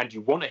 and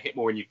you want to hit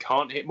more and you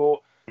can't hit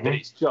more, then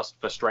it's just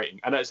frustrating.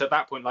 And it's at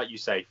that point, like you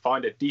say,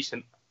 find a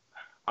decent,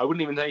 I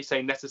wouldn't even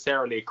say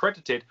necessarily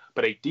accredited,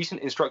 but a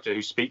decent instructor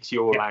who speaks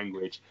your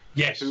language,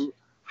 who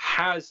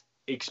has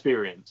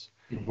experience.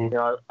 You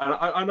know, and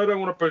I don't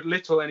want to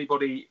belittle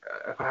anybody,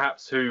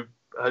 perhaps, who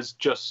has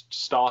just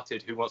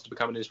started who wants to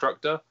become an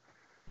instructor,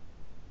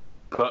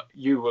 but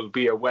you will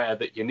be aware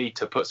that you need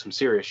to put some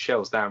serious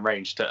shells down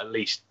range to at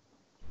least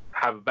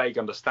have a vague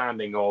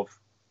understanding of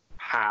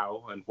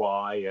how and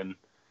why and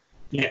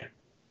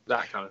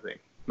that kind of thing.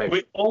 Maybe.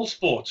 With all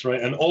sports,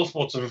 right, and all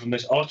sports other than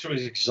this, archery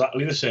is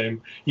exactly the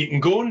same. You can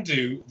go and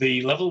do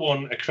the level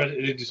 1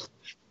 accredited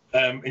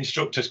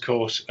instructor's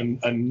course, and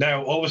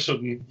now all of a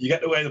sudden you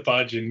get to wear the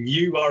badge and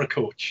you are a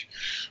coach,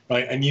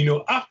 right? And you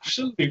know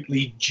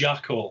absolutely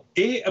jack all,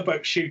 A,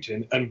 about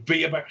shooting, and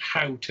B, about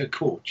how to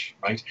coach,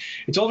 right?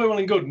 It's all very well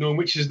and good knowing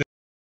which is the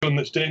gun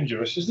that's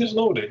dangerous, is this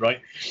loaded,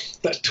 right?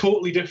 That's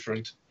totally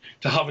different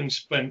to having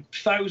spent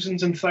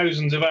thousands and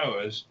thousands of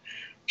hours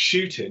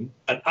shooting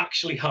and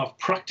actually have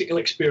practical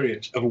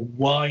experience of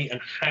why and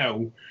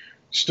how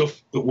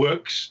stuff that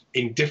works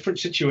in different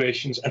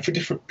situations and for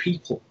different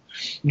people.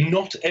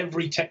 Not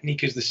every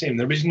technique is the same.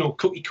 There is no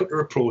cookie cutter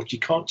approach. You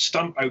can't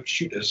stamp out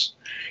shooters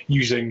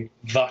using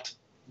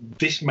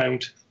this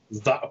mount,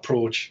 that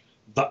approach,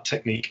 that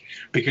technique,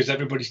 because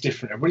everybody's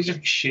different. Everybody's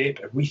different shape.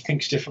 Everybody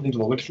thinks differently.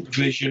 They've got a different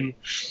vision.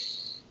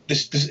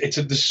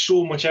 There's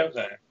so much out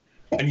there,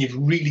 and you've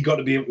really got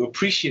to be able to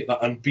appreciate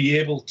that and be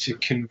able to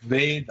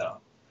convey that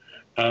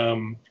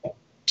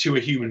to a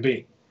human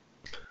being.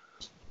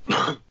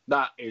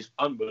 That is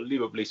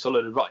unbelievably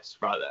solid advice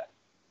right there.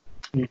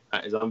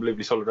 That is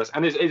unbelievably solid advice.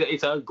 And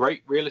it's a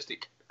great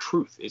realistic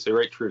truth. It's a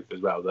great truth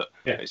as well.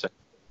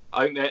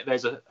 I think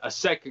there's a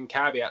second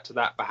caveat to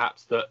that,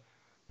 perhaps, that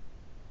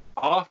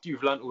after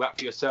you've learned all that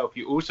for yourself,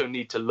 you also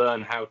need to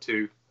learn how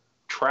to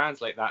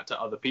translate that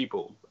to other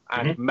people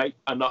and make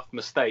enough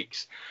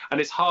mistakes. And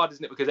it's hard,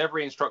 isn't it? Because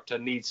every instructor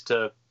needs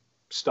to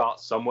start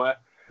somewhere.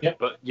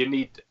 But you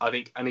need, I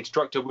think, an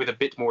instructor with a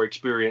bit more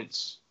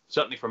experience,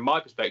 certainly from my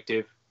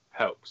perspective,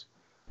 helps.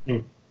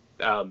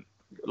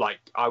 Like,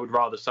 I would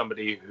rather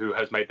somebody who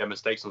has made their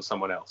mistakes on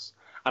someone else.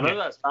 I know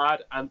that's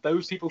bad, and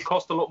those people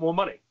cost a lot more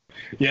money.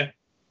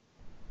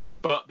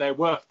 But they're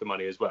worth the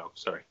money as well.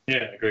 Sorry.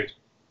 Agreed.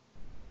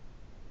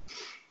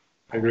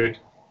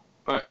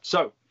 All right.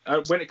 So,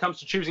 when it comes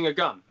to choosing a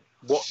gun,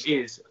 what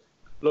is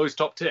Lloyd's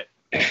top tip?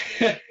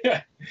 As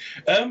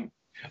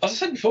I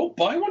said before,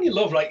 buy one you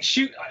love. Like,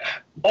 shoot.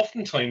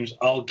 Oftentimes,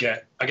 I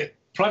get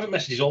private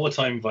messages all the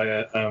time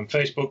via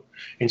Facebook,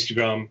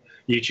 Instagram,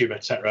 YouTube,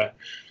 etc.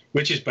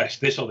 Which is best,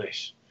 this or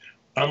this?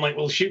 And I'm like,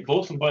 well, shoot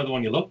both and buy the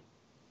one you love.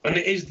 And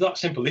it is that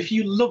simple. If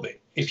you love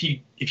it, if you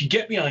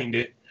get behind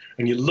it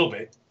and you love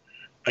it,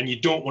 and you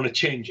don't want to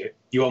change it,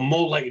 you are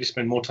more likely to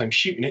spend more time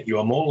shooting it. You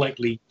are more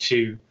likely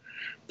to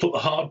put the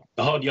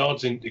hard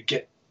yards in to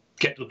get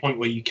to the point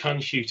where you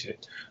can shoot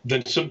it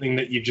than something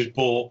that you've just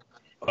bought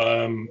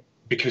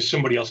because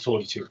somebody else told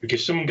you to,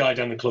 because some guy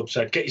down the club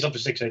said, get yourself a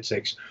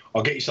 686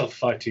 or get yourself a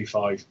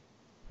 525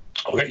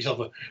 or get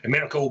yourself a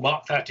Miracle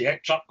Mark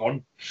 38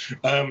 shotgun.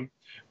 And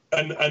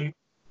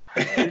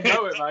You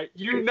know it, mate.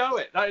 You know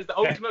it. That is the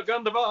ultimate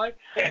gun to buy.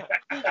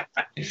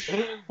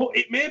 Well,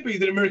 it may be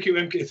that a Miracle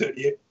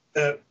MK38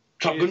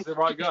 shotgun is the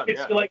right gun. it's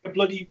Yeah. like a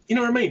bloody, you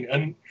know what I mean?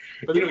 And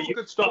But you they're know, all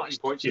good starting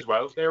points as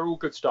well. They're all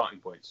good starting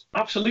points.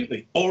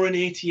 absolutely, or an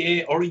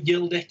 88 or a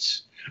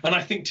Yildiz. And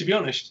I think, to be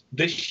honest,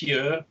 this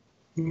year,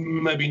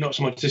 maybe not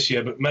so much this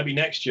year, but maybe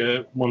next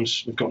year,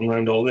 once we've gotten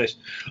around all this,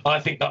 I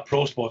think that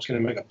Pro Sport's going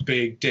to make a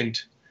big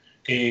dent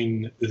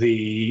in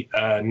the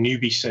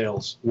newbie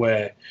sales,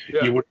 where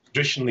you would have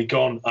traditionally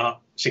gone at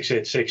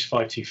 686,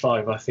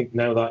 525. I think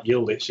now that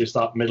Yildiz is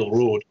that middle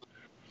road.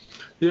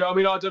 Yeah, I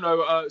mean, I don't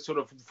know, sort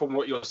of from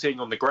what you're seeing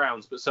on the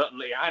grounds, but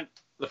certainly, and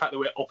the fact that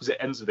we're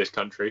opposite ends of this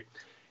country,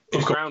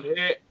 is around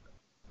here,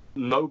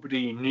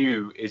 nobody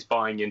new is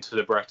buying into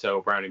the Beretta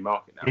or Browning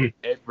market now.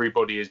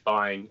 Everybody is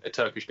buying a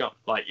Turkish gun.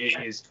 Like, it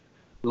is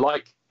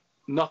like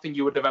nothing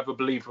you would have ever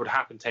believed would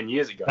happen 10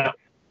 years ago.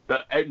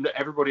 But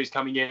everybody's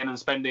coming in and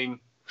spending,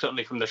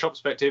 certainly from the shop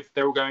perspective,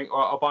 they're all going,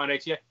 I'll buy an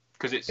ATA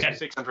because it's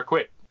 600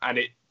 quid and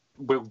it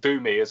will do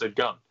me as a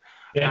gun.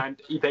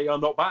 And they are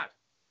not bad.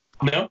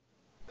 No.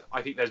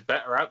 I think there's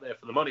better out there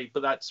for the money,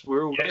 but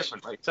we're all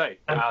different, like you say.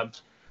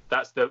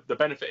 That's the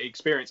benefit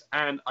experience.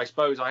 And I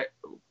suppose, a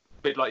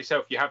bit like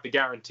yourself, you have the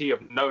guarantee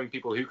of knowing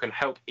people who can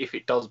help if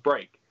it does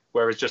break.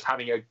 Whereas just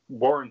having a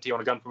warranty on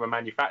a gun from a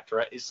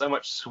manufacturer is so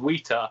much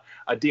sweeter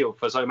a deal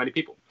for so many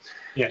people.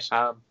 Yes.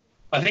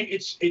 I think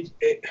it's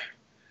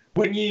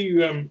when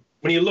you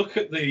look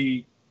at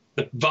the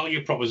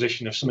value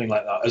proposition of something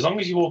like that, as long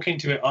as you walk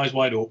into it eyes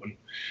wide open,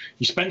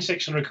 you spend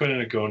 600 quid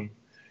on a gun,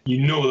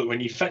 you know that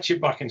when you fetch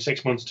it back in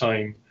 6 months'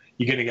 time,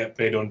 you're going to get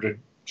paid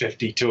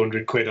 150,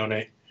 200 quid on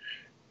it.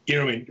 You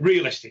know what I mean?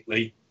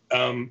 Realistically,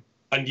 and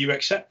you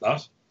accept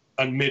that,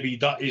 and maybe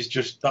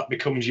that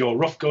becomes your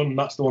rough gun.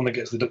 That's the one that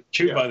gets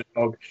chewed by the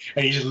dog,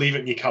 and you just leave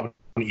it in your cabinet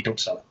and you don't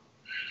sell it.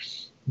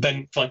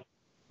 Then fine.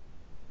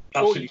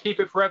 Absolutely. Or you keep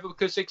it forever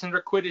because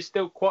 600 quid is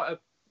still quite a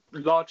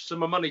large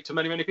sum of money to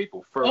many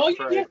people for a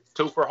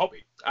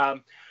hobby.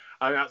 And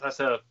that's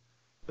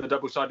the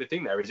double-sided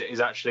thing there is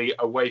actually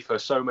a way for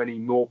so many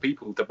more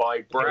people to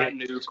buy brand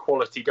new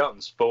quality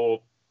guns for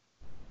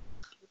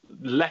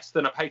less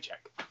than a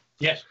paycheck.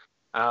 Yes.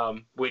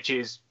 Which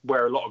is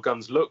where a lot of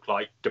guns look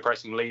like,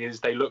 depressingly,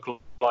 is they look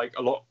like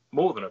a lot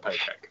more than a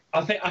paycheck.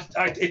 I think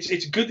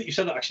it's good that you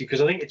said that, actually,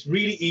 because I think it's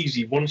really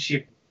easy once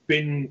you've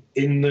been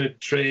in the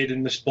trade,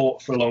 in the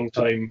sport for a long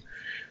time,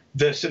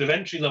 the sort of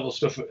entry-level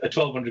stuff at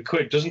 1,200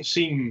 quid doesn't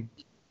seem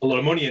a lot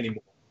of money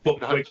anymore. But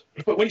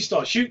when you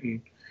start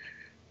shooting,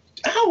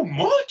 how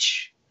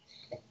much?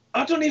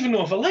 I don't even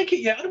know if I like it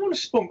yet. I don't want to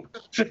spend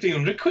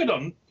 1,500 quid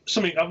on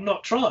something I've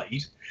not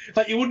tried.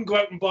 Like, you wouldn't go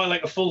out and buy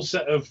like a full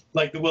set of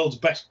like the world's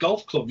best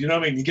golf club. You know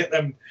what I mean? You get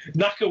them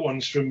knacker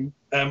ones from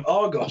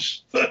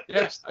Argos.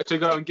 Yes, to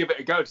go and give it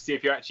a go to see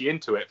if you're actually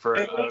into it for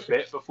a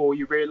bit before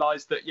you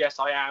realise that yes,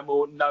 I am,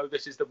 or no,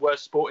 this is the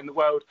worst sport in the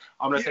world.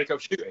 I'm going to take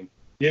up shooting.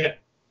 Yeah.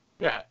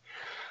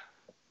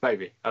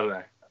 Maybe, I don't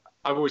know.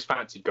 I've always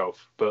fancied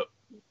golf, but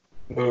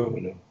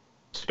no,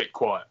 it's a bit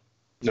quiet.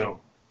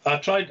 No, I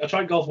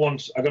tried golf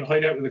once. I got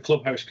hired out of the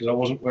clubhouse because I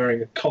wasn't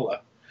wearing a collar,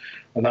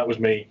 and that was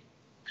me.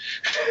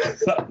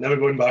 Never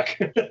going back.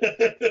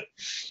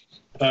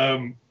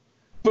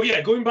 But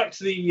yeah, going back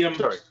to the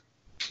Sorry.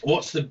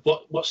 What's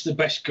the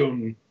best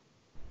gun?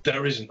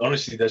 There isn't.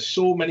 Honestly, there's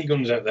so many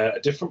guns out there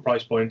at different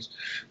price points.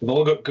 They've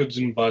all got goods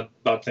and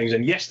bad things.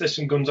 And yes, there's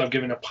some guns I've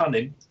given a pan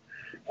in.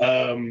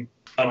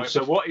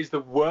 So what is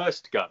the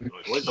worst gun?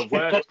 What is the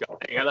worst gun?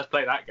 Yeah, let's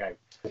play that game.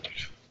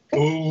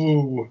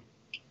 Ooh.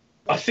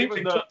 I think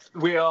that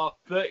we are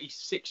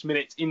 36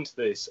 minutes into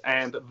this,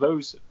 and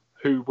those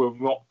who will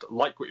not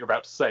like what you're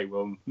about to say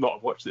will not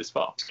have watched this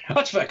far.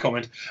 That's a fair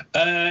comment.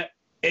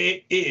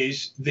 It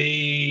is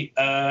the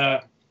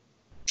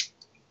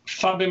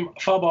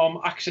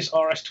Farbom Axis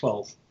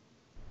RS12.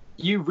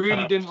 You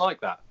really didn't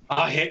like that?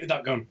 I hated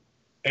that gun.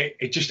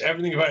 It just,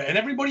 everything about it. And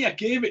everybody I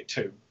gave it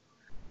to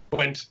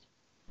went,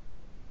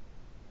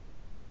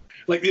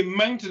 like, the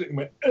amount of it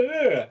went,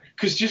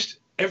 because just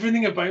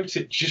everything about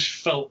it just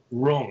felt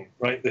wrong,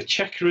 right? The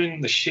checkering,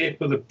 the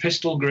shape of the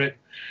pistol grip,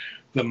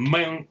 the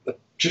mount,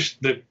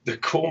 the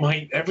comb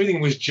height,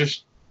 everything was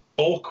just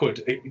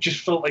awkward. It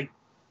just felt like,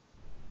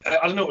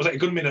 I don't know, it was like a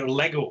gun made out of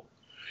Lego.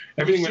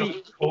 Everything went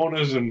off the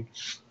corners, and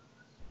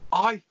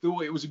I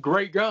thought it was a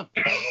great gun.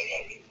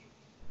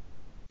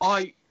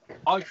 I've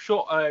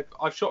shot a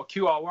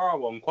QRR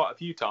one quite a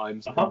few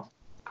times,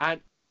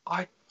 and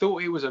I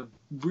thought it was a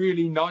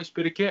really nice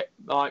bit of kit.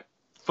 Like,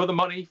 for the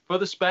money, for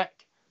the spec.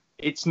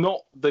 It's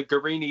not the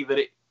Guerini that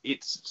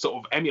it's sort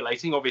of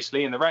emulating,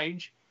 obviously, in the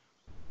range.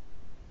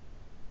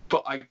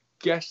 But I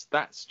guess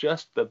that's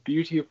just the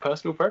beauty of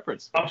personal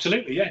preference.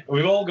 Absolutely, yeah.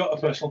 We've all got a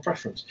personal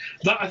preference.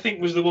 That, I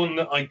think, was the one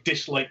that I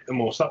disliked the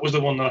most. That was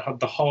the one that I had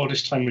the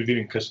hardest time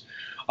reviewing, because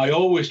I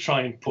always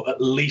try and put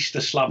at least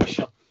a slab of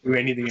shot through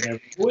anything and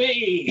everything.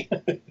 Way!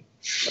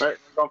 Right,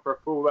 I've gone for a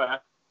fool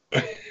there.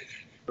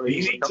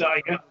 Easy,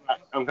 Tiger.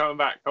 I'm coming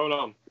back. Hold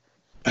on.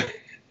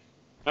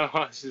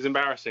 Oh, this is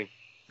embarrassing.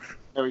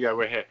 There we go.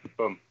 We're here.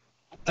 Boom.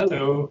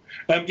 Hello.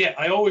 Yeah,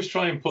 I always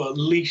try and put at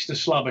least a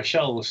slab of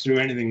shells through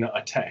anything that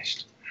I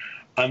test.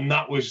 And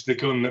that was the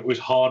gun that was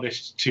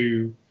hardest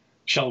to,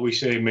 shall we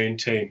say,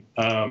 maintain.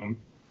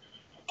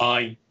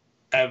 I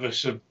ever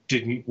so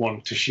didn't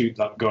want to shoot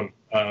that gun.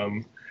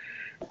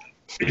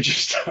 It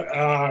just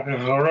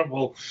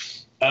horrible.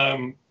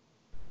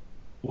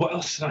 What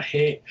else did I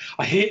hate?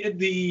 I hated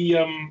the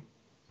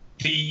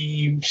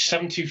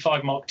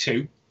 725 Mark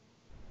II.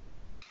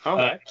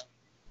 Okay.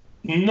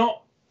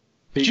 Not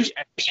the just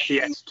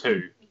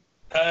S2.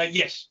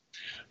 Yes,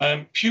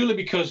 purely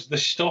because the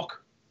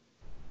stock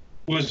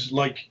was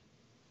like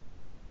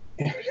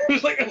it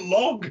was like a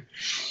log.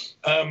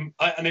 And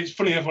it's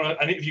funny enough,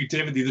 I interviewed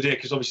David the other day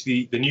because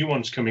obviously the new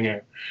one's coming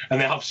out, and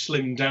they have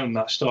slimmed down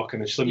that stock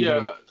and they've slimmed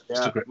down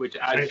Instagram. Which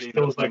actually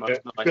feels like a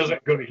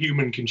gun a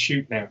human can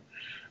shoot now.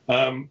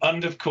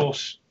 And of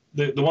course,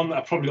 the one that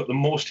I probably got the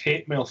most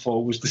hate mail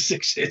for was the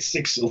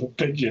 686 Silver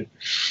Pigeon.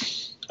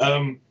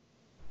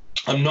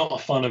 I'm not a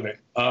fan of it.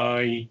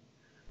 I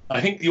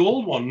think the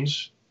old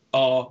ones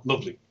are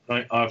lovely.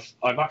 Right?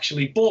 I've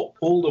actually bought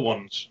older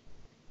ones,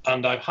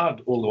 and I've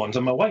had older ones,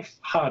 and my wife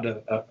had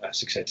a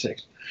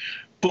 686.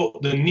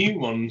 But the new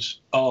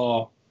ones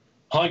are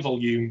high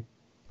volume,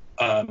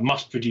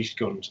 mass-produced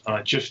guns, and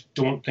I just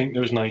don't think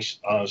they're as nice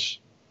as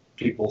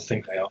people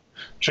think they are.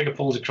 Trigger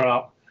pulls are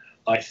crap.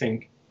 I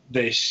think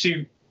they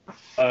suit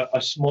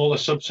a smaller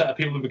subset of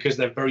people because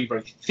they're very,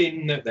 very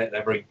thin.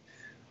 They're very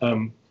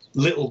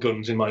little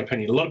guns, in my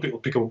opinion. A lot of people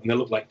pick them up and they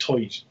look like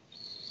toys.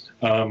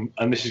 And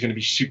this is going to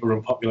be super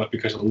unpopular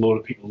because a lot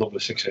of people love the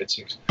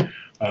 686.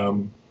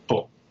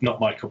 But not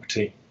my cup of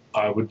tea.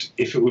 I would,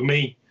 if it were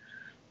me,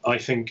 I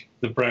think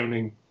the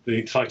Browning,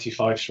 the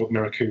 525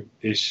 Miracle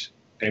is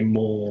a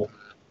more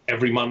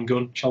everyman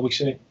gun, shall we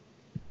say?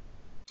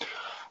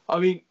 I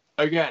mean,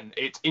 again,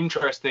 it's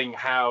interesting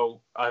how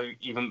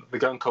even the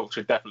gun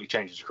culture definitely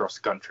changes across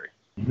the country.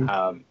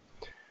 Mm-hmm.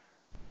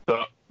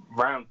 But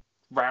round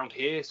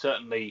here,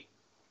 certainly,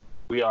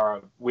 we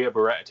are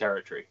Beretta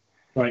territory.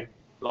 Right.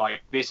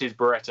 Like, this is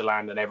Beretta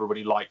land, and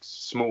everybody likes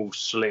small,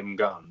 slim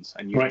guns.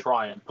 And you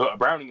try and put a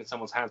Browning in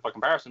someone's hands by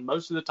comparison.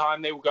 Most of the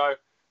time, they will go,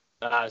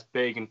 it's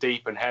big and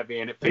deep and heavy,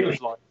 and it feels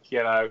like,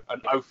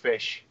 an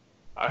oafish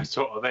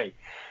sort of thing.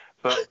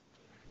 But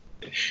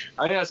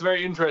I think that's a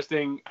very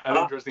interesting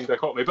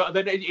dichotomy. But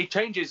then it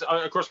changes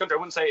across country. I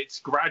wouldn't say it's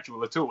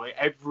gradual at all.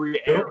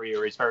 Every area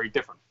is very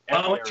different.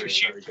 I went to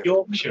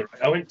Yorkshire.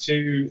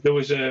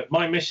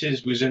 My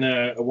missus was in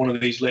one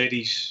of these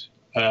ladies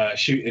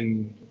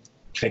shooting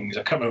things.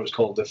 I can't remember what it was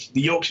called.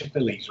 The Yorkshire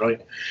Fillies,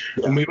 right?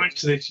 Yeah. And we went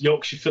to this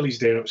Yorkshire Fillies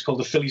Day, and it was called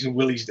the Fillies and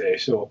Willies Day.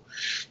 So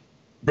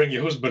bring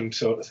your husband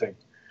sort of thing.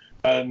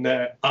 And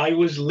I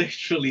was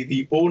literally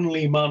the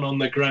only man on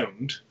the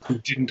ground who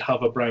didn't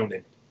have a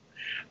Browning.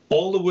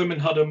 All the women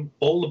had them.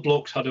 All the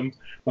blokes had them.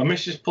 My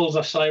missus pulls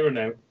a siren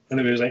out, and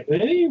it was like,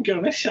 "Hey, you've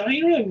got a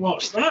siren?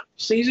 What's that?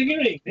 Caesar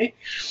Green, eh?"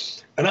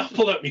 And I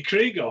pulled out my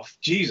Krieg off.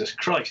 Jesus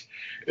Christ!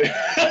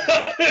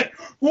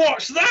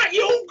 What's that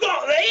you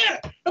got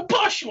there? A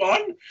posh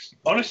one?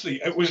 Honestly,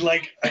 it was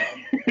like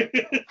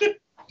it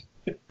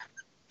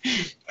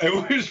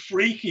was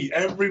freaky.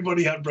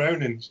 Everybody had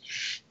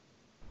Brownings.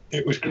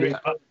 It was great.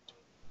 Yeah.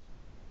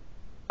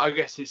 I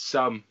guess it's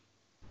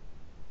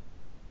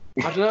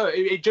I don't know.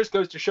 It just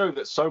goes to show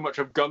that so much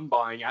of gun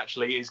buying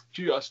actually is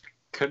just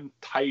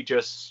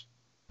contagious,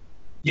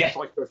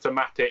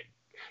 psychosomatic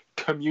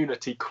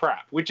community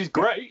crap, which is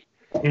great.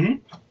 Mm-hmm.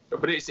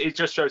 But it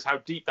just shows how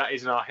deep that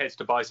is in our heads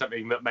to buy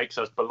something that makes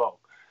us belong,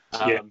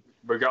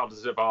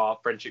 regardless of our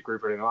friendship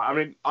group or anything like that. I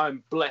mean,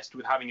 I'm blessed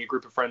with having a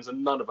group of friends,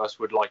 and none of us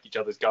would like each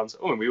other's guns.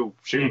 Oh, and we all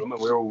shoot them,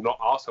 and we're all not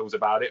assholes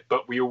about it,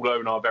 but we all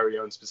own our very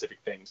own specific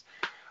things,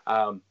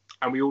 and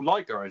we all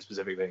like our own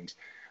specific things.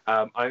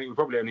 I think we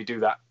probably only do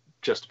that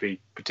just to be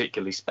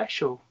particularly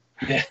special.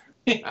 Yeah.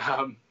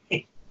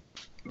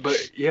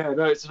 But yeah,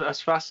 no,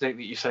 it's fascinating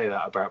that you say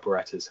that about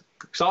Berettas.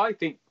 So I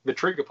think the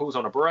trigger pulls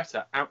on a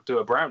Beretta outdo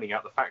a Browning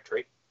out the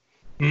factory.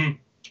 Mm.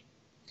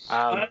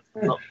 Not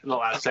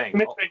that saying.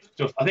 Mid-range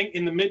stuff. I think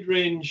in the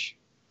mid-range,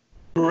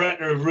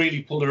 Beretta have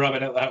really pulled a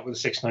rabbit out of the hat with the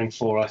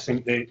 694. I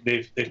think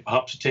they've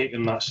perhaps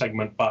taken that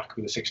segment back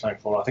with the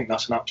 694. I think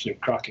that's an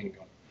absolute cracking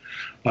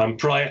gun.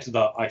 Prior to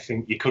that, I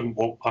think you couldn't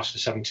walk past the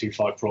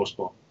 725 Pro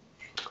Sport.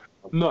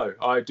 No,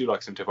 I do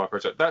like 725 Pro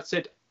Sport. That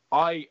said,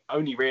 I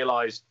only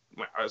realised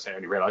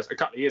a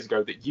couple of years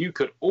ago that you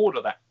could order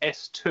that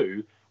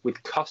S2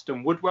 with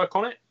custom woodwork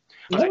on it.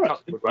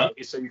 Custom woodwork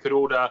is so you could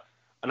order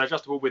an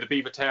adjustable with a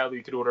beaver tail,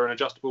 you could order an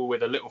adjustable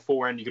with a little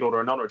forend, you could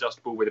order another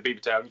adjustable with a beaver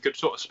tail, and you could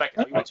sort of spec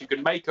it. You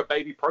could make a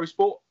baby Pro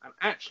Sport, and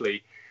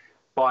actually,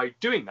 by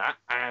doing that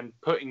and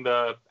putting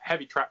the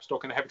heavy trap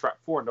stock and the heavy trap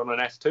forend on an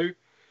S2,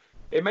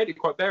 it made it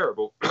quite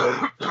bearable.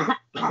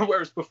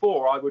 Whereas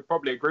before, I would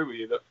probably agree with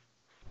you that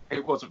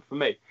it wasn't for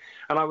me.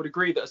 And I would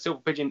agree that a Silver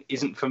Pigeon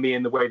isn't for me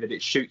in the way that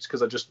it shoots,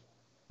 because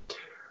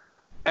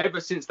ever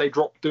since they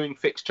dropped doing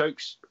fixed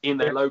chokes in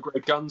their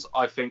low-grade guns,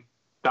 I think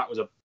that was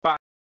a bad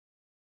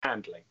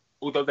handling.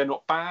 Although they're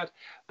not bad,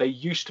 they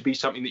used to be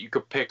something that you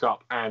could pick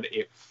up and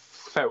it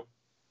felt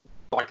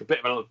like a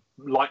bit of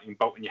a lightning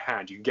bolt in your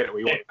hand. You can get it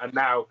where you want. And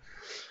now,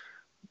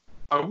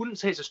 I wouldn't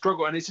say it's a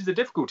struggle, and this is the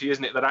difficulty,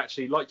 isn't it? That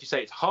actually, like you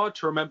say, it's hard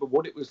to remember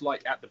what it was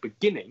like at the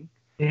beginning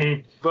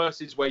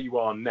versus where you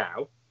are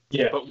now.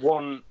 Yeah. But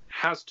one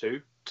has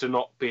to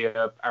not be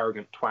an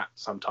arrogant twat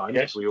sometimes,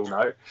 as we all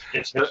know.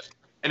 Yes.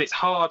 And it's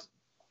hard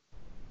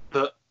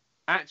that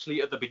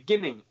actually at the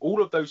beginning,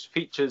 all of those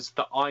features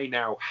that I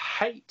now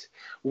hate,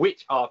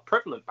 which are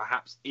prevalent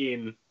perhaps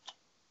in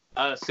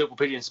Silver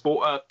Pigeon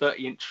Sporter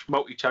 30-inch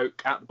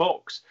multi-choke out the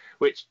box,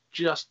 which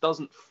just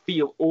doesn't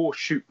feel or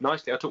shoot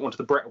nicely. I took one to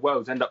the Brett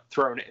Wells, ended up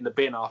throwing it in the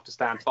bin after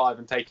stand 5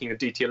 and taking a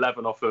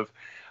DT11 off of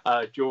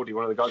Geordie,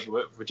 one of the guys who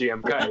worked for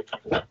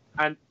GMK.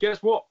 And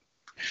guess what?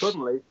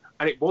 Suddenly,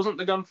 and it wasn't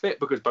the gun fit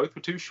because both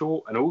were too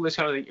short and all this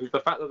kind of thing. It was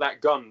the fact that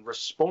that gun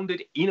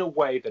responded in a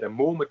way that a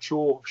more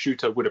mature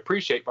shooter would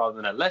appreciate rather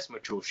than a less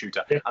mature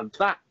shooter. Yeah. And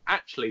that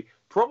actually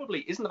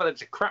probably isn't the fact that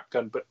it's a crap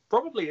gun, but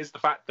probably is the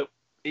fact that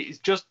it is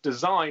just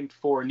designed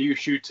for a new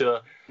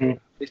shooter.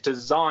 It's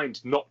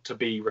designed not to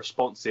be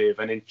responsive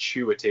and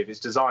intuitive.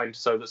 It's designed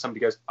so that somebody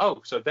goes,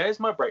 oh, so there's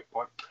my break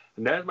point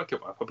and there's my kill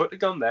point. If I put the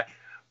gun there,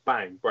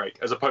 bang, break.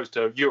 As opposed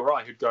to you or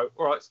I who'd go,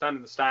 all right, stand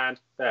in the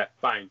stand, there,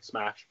 bang,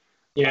 smash.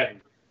 Yeah.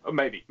 Bang. Or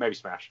maybe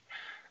smash.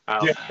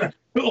 Yeah,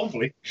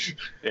 hopefully.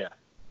 Yeah.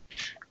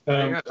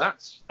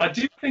 I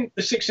do think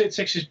the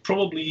 686 is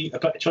probably a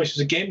better choice as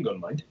a game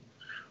gun, mind.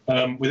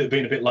 With it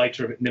being a bit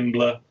lighter, a bit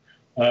nimbler.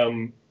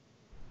 I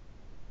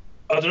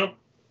don't know.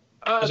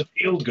 As a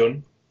field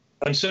gun,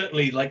 and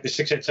certainly like the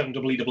 687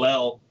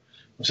 EELL,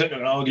 I'm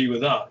certainly not going to argue with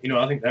that. You know,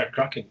 I think they're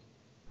cracking.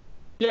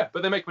 Yeah,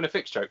 but they make them in a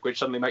fixed choke, which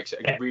suddenly makes it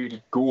a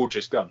really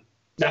gorgeous gun.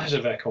 That's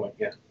a fair comment,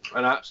 yeah.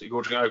 An absolutely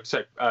gorgeous gun.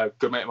 So,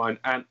 good mate of mine,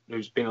 Ant,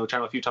 who's been on the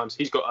channel a few times,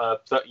 he's got a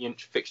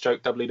 30-inch fixed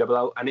choke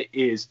EELL, and it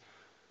is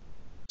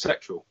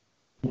sexual.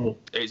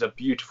 It's a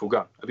beautiful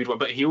gun.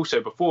 But he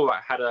also, before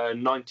that, had a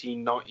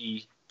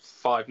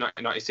 1995,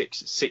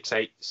 1996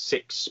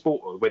 686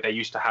 Sporter, where they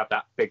used to have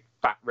that big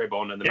fat rib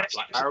on and the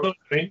black barrel.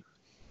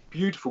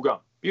 Beautiful gun.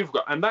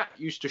 And that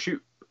used to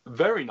shoot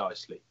very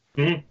nicely.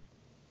 And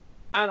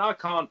I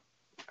can't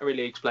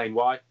really explain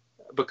why.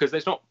 Because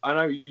there's not. I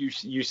know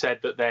you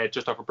said that they're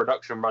just off a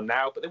production run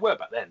now, but they were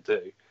back then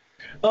too.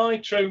 Oh,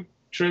 true.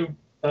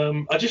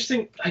 I just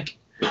think like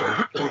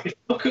if you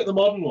look at the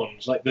modern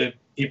ones, like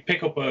you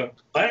pick up I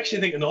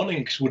actually think an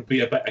Onyx would be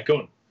a better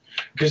gun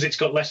because it's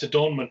got less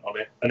adornment on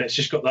it and it's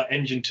just got that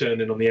engine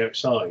turning on the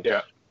outside.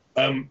 Yeah.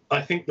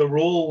 I think the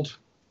rolled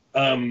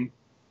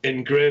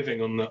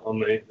engraving on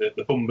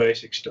the bum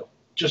basic stuff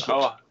just.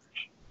 But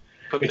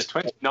the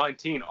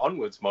 2019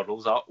 onwards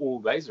models are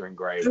all laser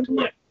engraved.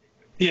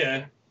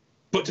 Yeah,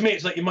 but to me,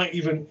 it's like you might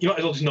as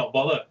well just not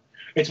bother.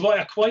 It's why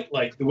I quite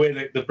like the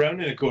way the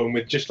Browning are going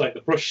with just like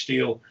the brushed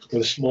steel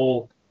with a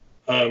small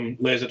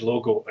lasered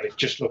logo, and it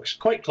just looks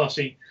quite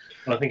classy,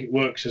 and I think it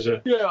works as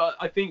a... Yeah,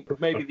 I think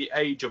maybe the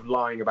age of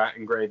lying about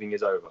engraving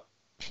is over.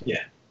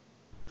 Yeah.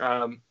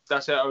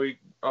 That's it.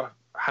 I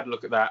had a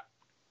look at that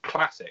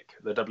Classic,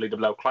 the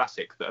EELL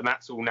Classic, and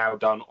that's all now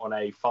done on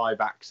a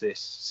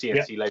 5-axis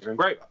CNC laser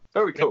engraver.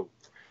 Very cool.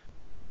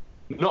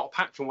 Not a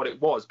patch on what it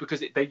was,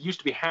 because they used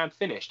to be hand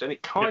finished, and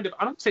it kind of,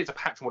 I don't say it's a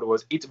patch on what it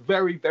was, it's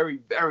very,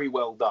 very, very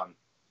well done.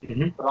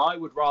 But I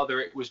would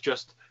rather it was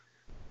just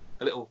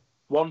a little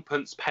 1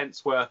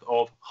 pence worth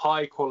of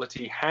high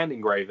quality hand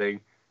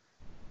engraving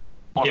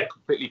on a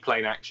completely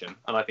plain action.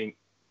 And I think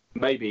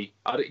maybe,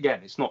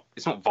 again, it's not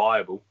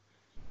viable.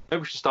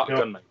 Maybe we should start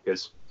gun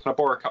makers. Can I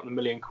borrow a couple of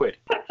million quid?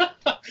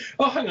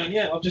 Oh, hang on,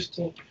 I'll just...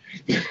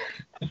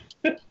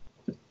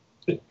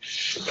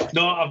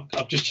 No,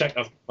 I've just checked.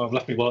 I've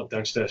left my wallet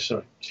downstairs.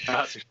 Sorry.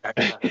 That's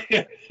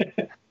okay.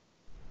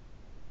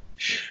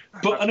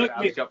 But I know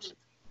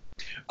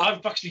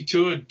I've actually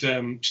toured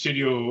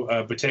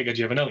Studio Bottega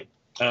Giovanelli.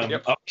 I've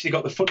actually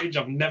got the footage.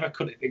 I've never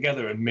cut it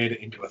together and made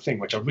it into a thing,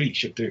 which I really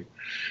should do.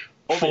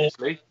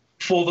 Obviously.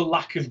 For the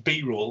lack of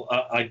B-roll,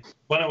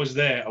 when I was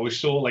there, I was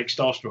so like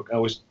starstruck. I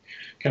was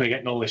kind of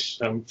getting all this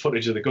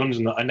footage of the guns,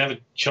 and I never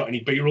shot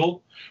any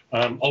B-roll.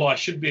 Although I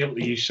should be able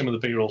to use some of the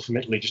B-roll from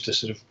Italy just to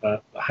sort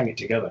of hang it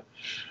together.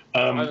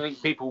 I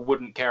think people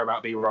wouldn't care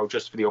about B-roll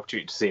just for the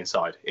opportunity to see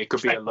inside. It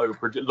could be a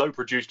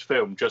low-produced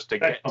film just to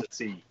get to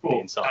see the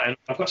inside.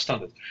 I've got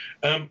standard.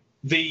 There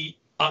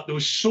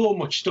was so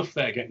much stuff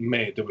there getting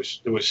made. There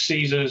was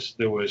Caesars,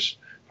 there was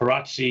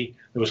Perazzi,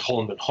 there was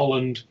Holland and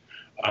Holland.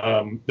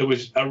 There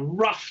was a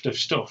raft of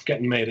stuff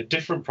getting made at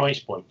different price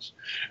points,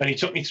 and he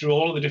took me through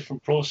all of the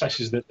different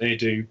processes that they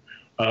do,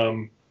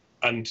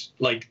 and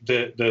like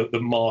the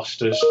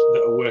masters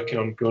that are working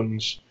on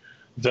guns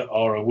that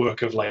are a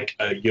work of like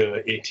a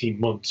year, 18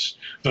 months,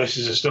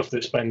 versus the stuff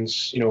that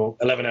spends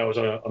 11 hours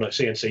on a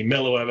CNC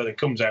mill or whatever, that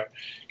comes out,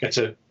 gets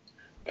a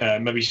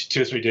maybe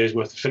 2 or 3 days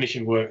worth of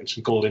finishing work and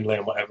some gold inlay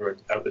and whatever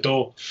out the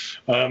door.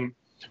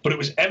 But it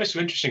was ever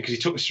so interesting because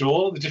he took us through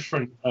all the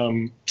different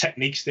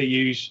techniques they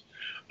use.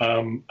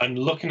 and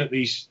looking at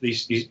these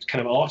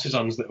kind of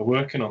artisans that are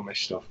working on this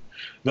stuff,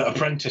 that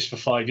apprentice for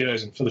 5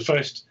 years, and for the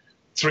first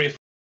 3 or 4 years,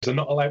 they're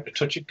not allowed to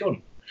touch a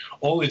gun.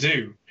 All they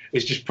do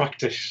is just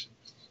practice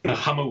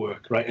hammer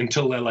work, right,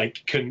 until they're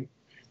like can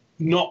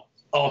not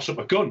arse up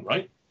a gun,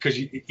 right? Because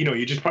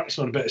you're just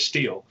practicing on a bit of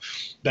steel,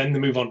 then they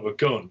move on to a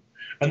gun,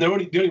 and they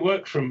only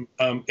work from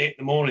 8 in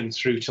the morning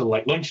through till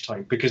like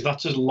lunchtime, because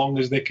that's as long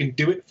as they can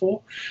do it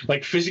for.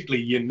 Like physically,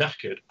 you're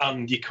knackered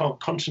and you can't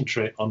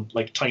concentrate on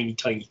like tiny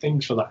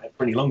things for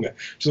any longer.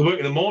 So they work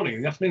in the morning,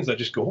 in the afternoons they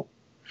just go.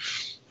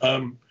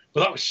 But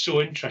that was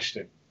so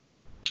interesting.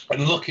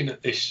 And looking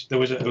at this, there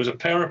was a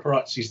pair of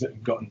Parazzis that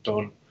had gotten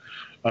done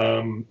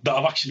that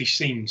I've actually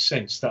seen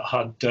since that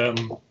had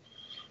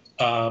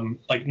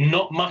like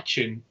not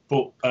matching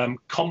but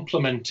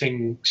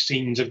complementing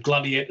scenes of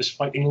gladiators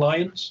fighting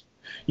lions.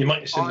 You might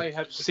have seen. I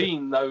have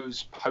seen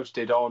those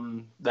posted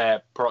on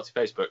their Parazzi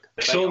Facebook.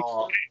 They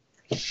are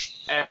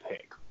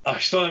epic. I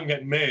saw them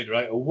get made,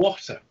 right?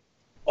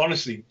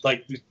 Honestly,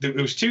 like there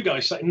was 2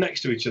 guys sitting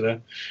next to each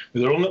other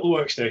with their own little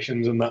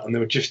workstations and that, and they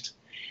were just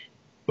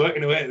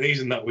working away at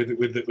these and that with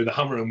the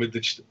hammer and with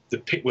the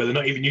pick, where they're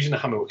not even using the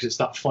hammer because it's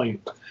that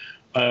fine.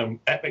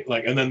 Epic,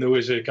 like. And then there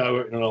was a guy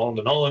working on a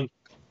London Holland,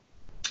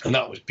 and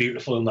that was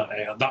beautiful in that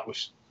area.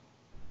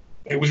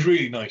 It was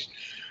really nice,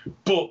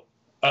 but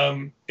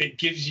it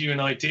gives you an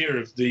idea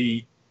of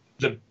the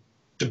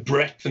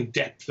breadth and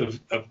depth of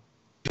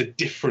the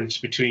difference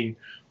between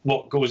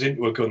what goes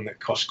into a gun that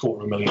costs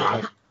 $250,000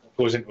 and what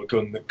goes into a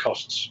gun that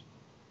costs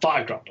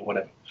 $5,000 or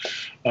whatever,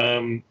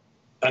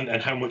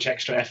 and how much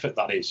extra effort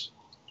that is.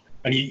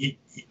 And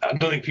I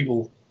don't think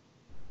people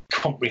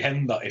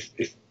comprehend that.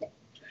 If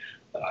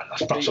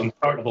that's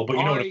uncharitable, but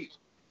you know.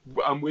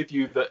 I'm with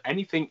you that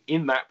anything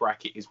in that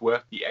bracket is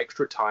worth the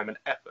extra time and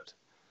effort.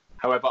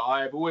 However,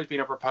 I have always been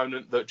a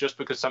proponent that just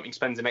because something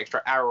spends an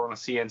extra hour on a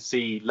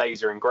CNC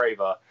laser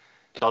engraver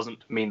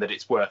doesn't mean that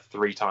it's worth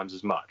 3 times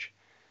as much.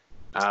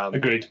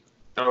 Agreed.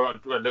 I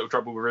had a little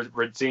trouble with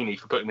Rizzini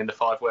for putting him in the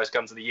 5 worst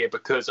guns of the year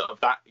because of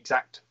that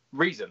exact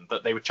reason,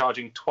 that they were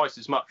charging twice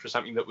as much for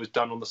something that was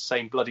done on the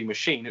same bloody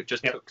machine. It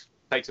just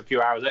takes a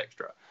few hours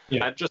extra.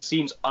 And it just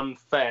seems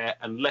unfair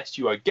unless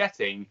you are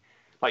getting,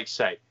 like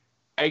say,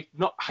 I'm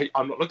not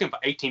looking for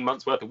 18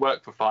 months worth of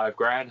work for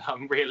 $5,000.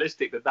 I'm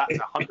realistic that that's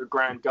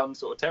 $100,000 gun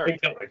sort of territory.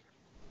 Exactly.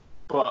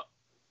 But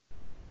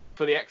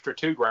for the extra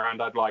 $2,000,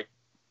 I'd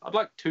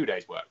like 2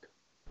 days work.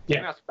 Yeah,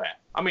 and that's fair.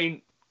 I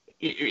mean,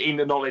 in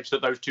the knowledge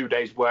that those 2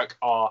 days work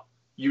are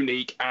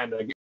unique and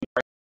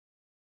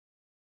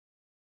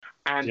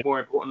more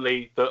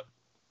importantly that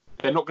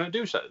they're not going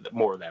to do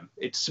more of them.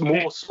 It's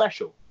more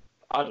special.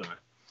 I don't know.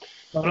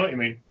 I know what you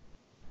mean.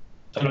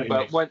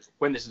 But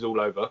when this is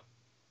all over,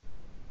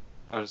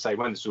 I would say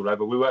when this is all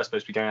over, we were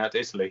supposed to be going out to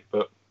Italy,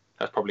 but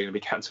that's probably going to be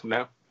cancelled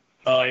now.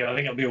 Oh yeah, I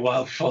think it'll be a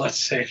while before that's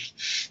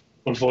safe,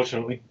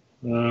 unfortunately.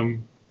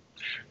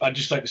 I'd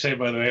just like to say,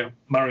 by the way,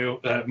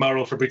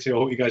 Mario, Fabrizio, I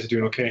hope you guys are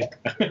doing okay.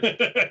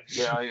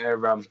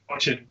 Yeah,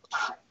 watching.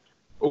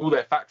 All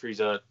their factories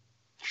are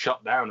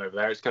shut down over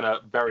there. It's going to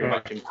very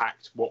much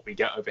impact what we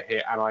get over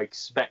here, and I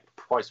expect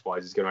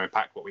price-wise it's going to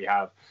impact what we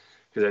have,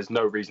 because there's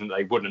no reason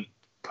they wouldn't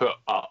put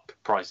up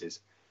prices.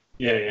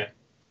 Yeah.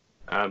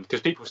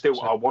 Because people still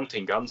are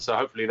wanting guns, so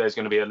hopefully there's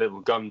going to be a little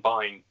gun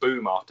buying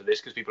boom after this,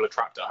 because people are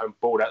trapped at home,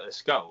 bored out their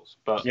skulls.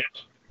 But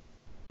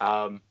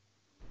what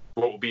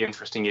will be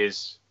interesting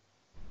is,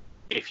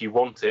 if you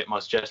want it, my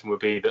suggestion would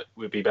be that it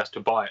would be best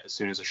to buy it as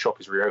soon as the shop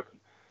is reopened.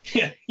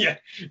 Yeah,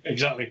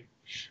 exactly.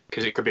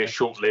 Because it could be a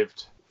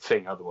short-lived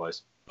thing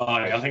otherwise.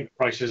 I think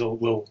prices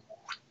will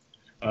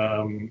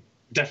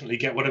definitely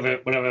get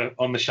whatever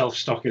on the shelf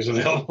stock is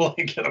available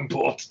and get them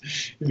bought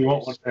if you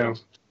want one now.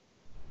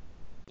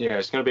 Yeah,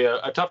 it's going to be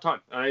a tough time.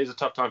 It is a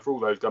tough time for all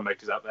those gun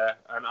makers out there,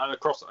 and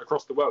across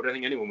the world. I don't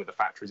think anyone with a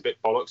factory is a bit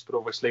bollocks, but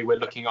obviously we're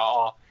looking at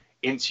our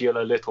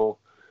insular little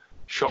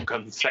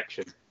shotgun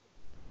section.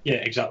 Yeah,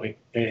 exactly.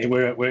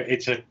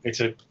 It's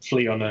a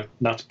flea on a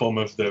gnat's bum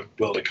of the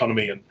world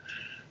economy, and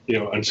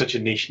and such a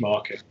niche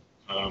market.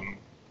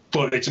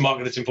 But it's a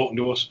market that's important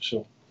to us.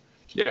 So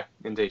yeah,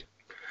 indeed.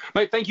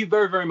 Mate, thank you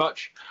very, very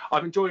much.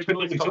 I've enjoyed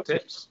Lloyd's top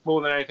tips more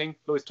than anything.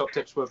 Lloyd's top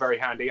tips were very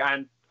handy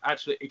and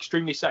actually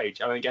extremely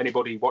sage. I think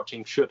anybody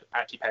watching should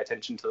actually pay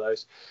attention to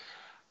those.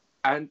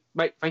 And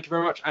mate, thank you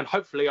very much. And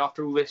hopefully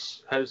after all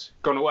this has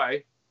gone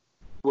away,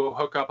 we'll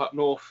hook up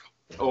north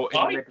or in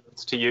the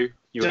Netherlands to you.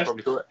 You would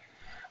probably call it.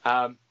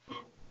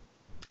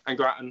 And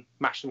go out and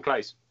mash some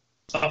clays.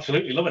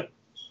 Absolutely, love it.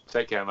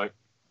 Take care, mate.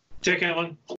 Take care, man.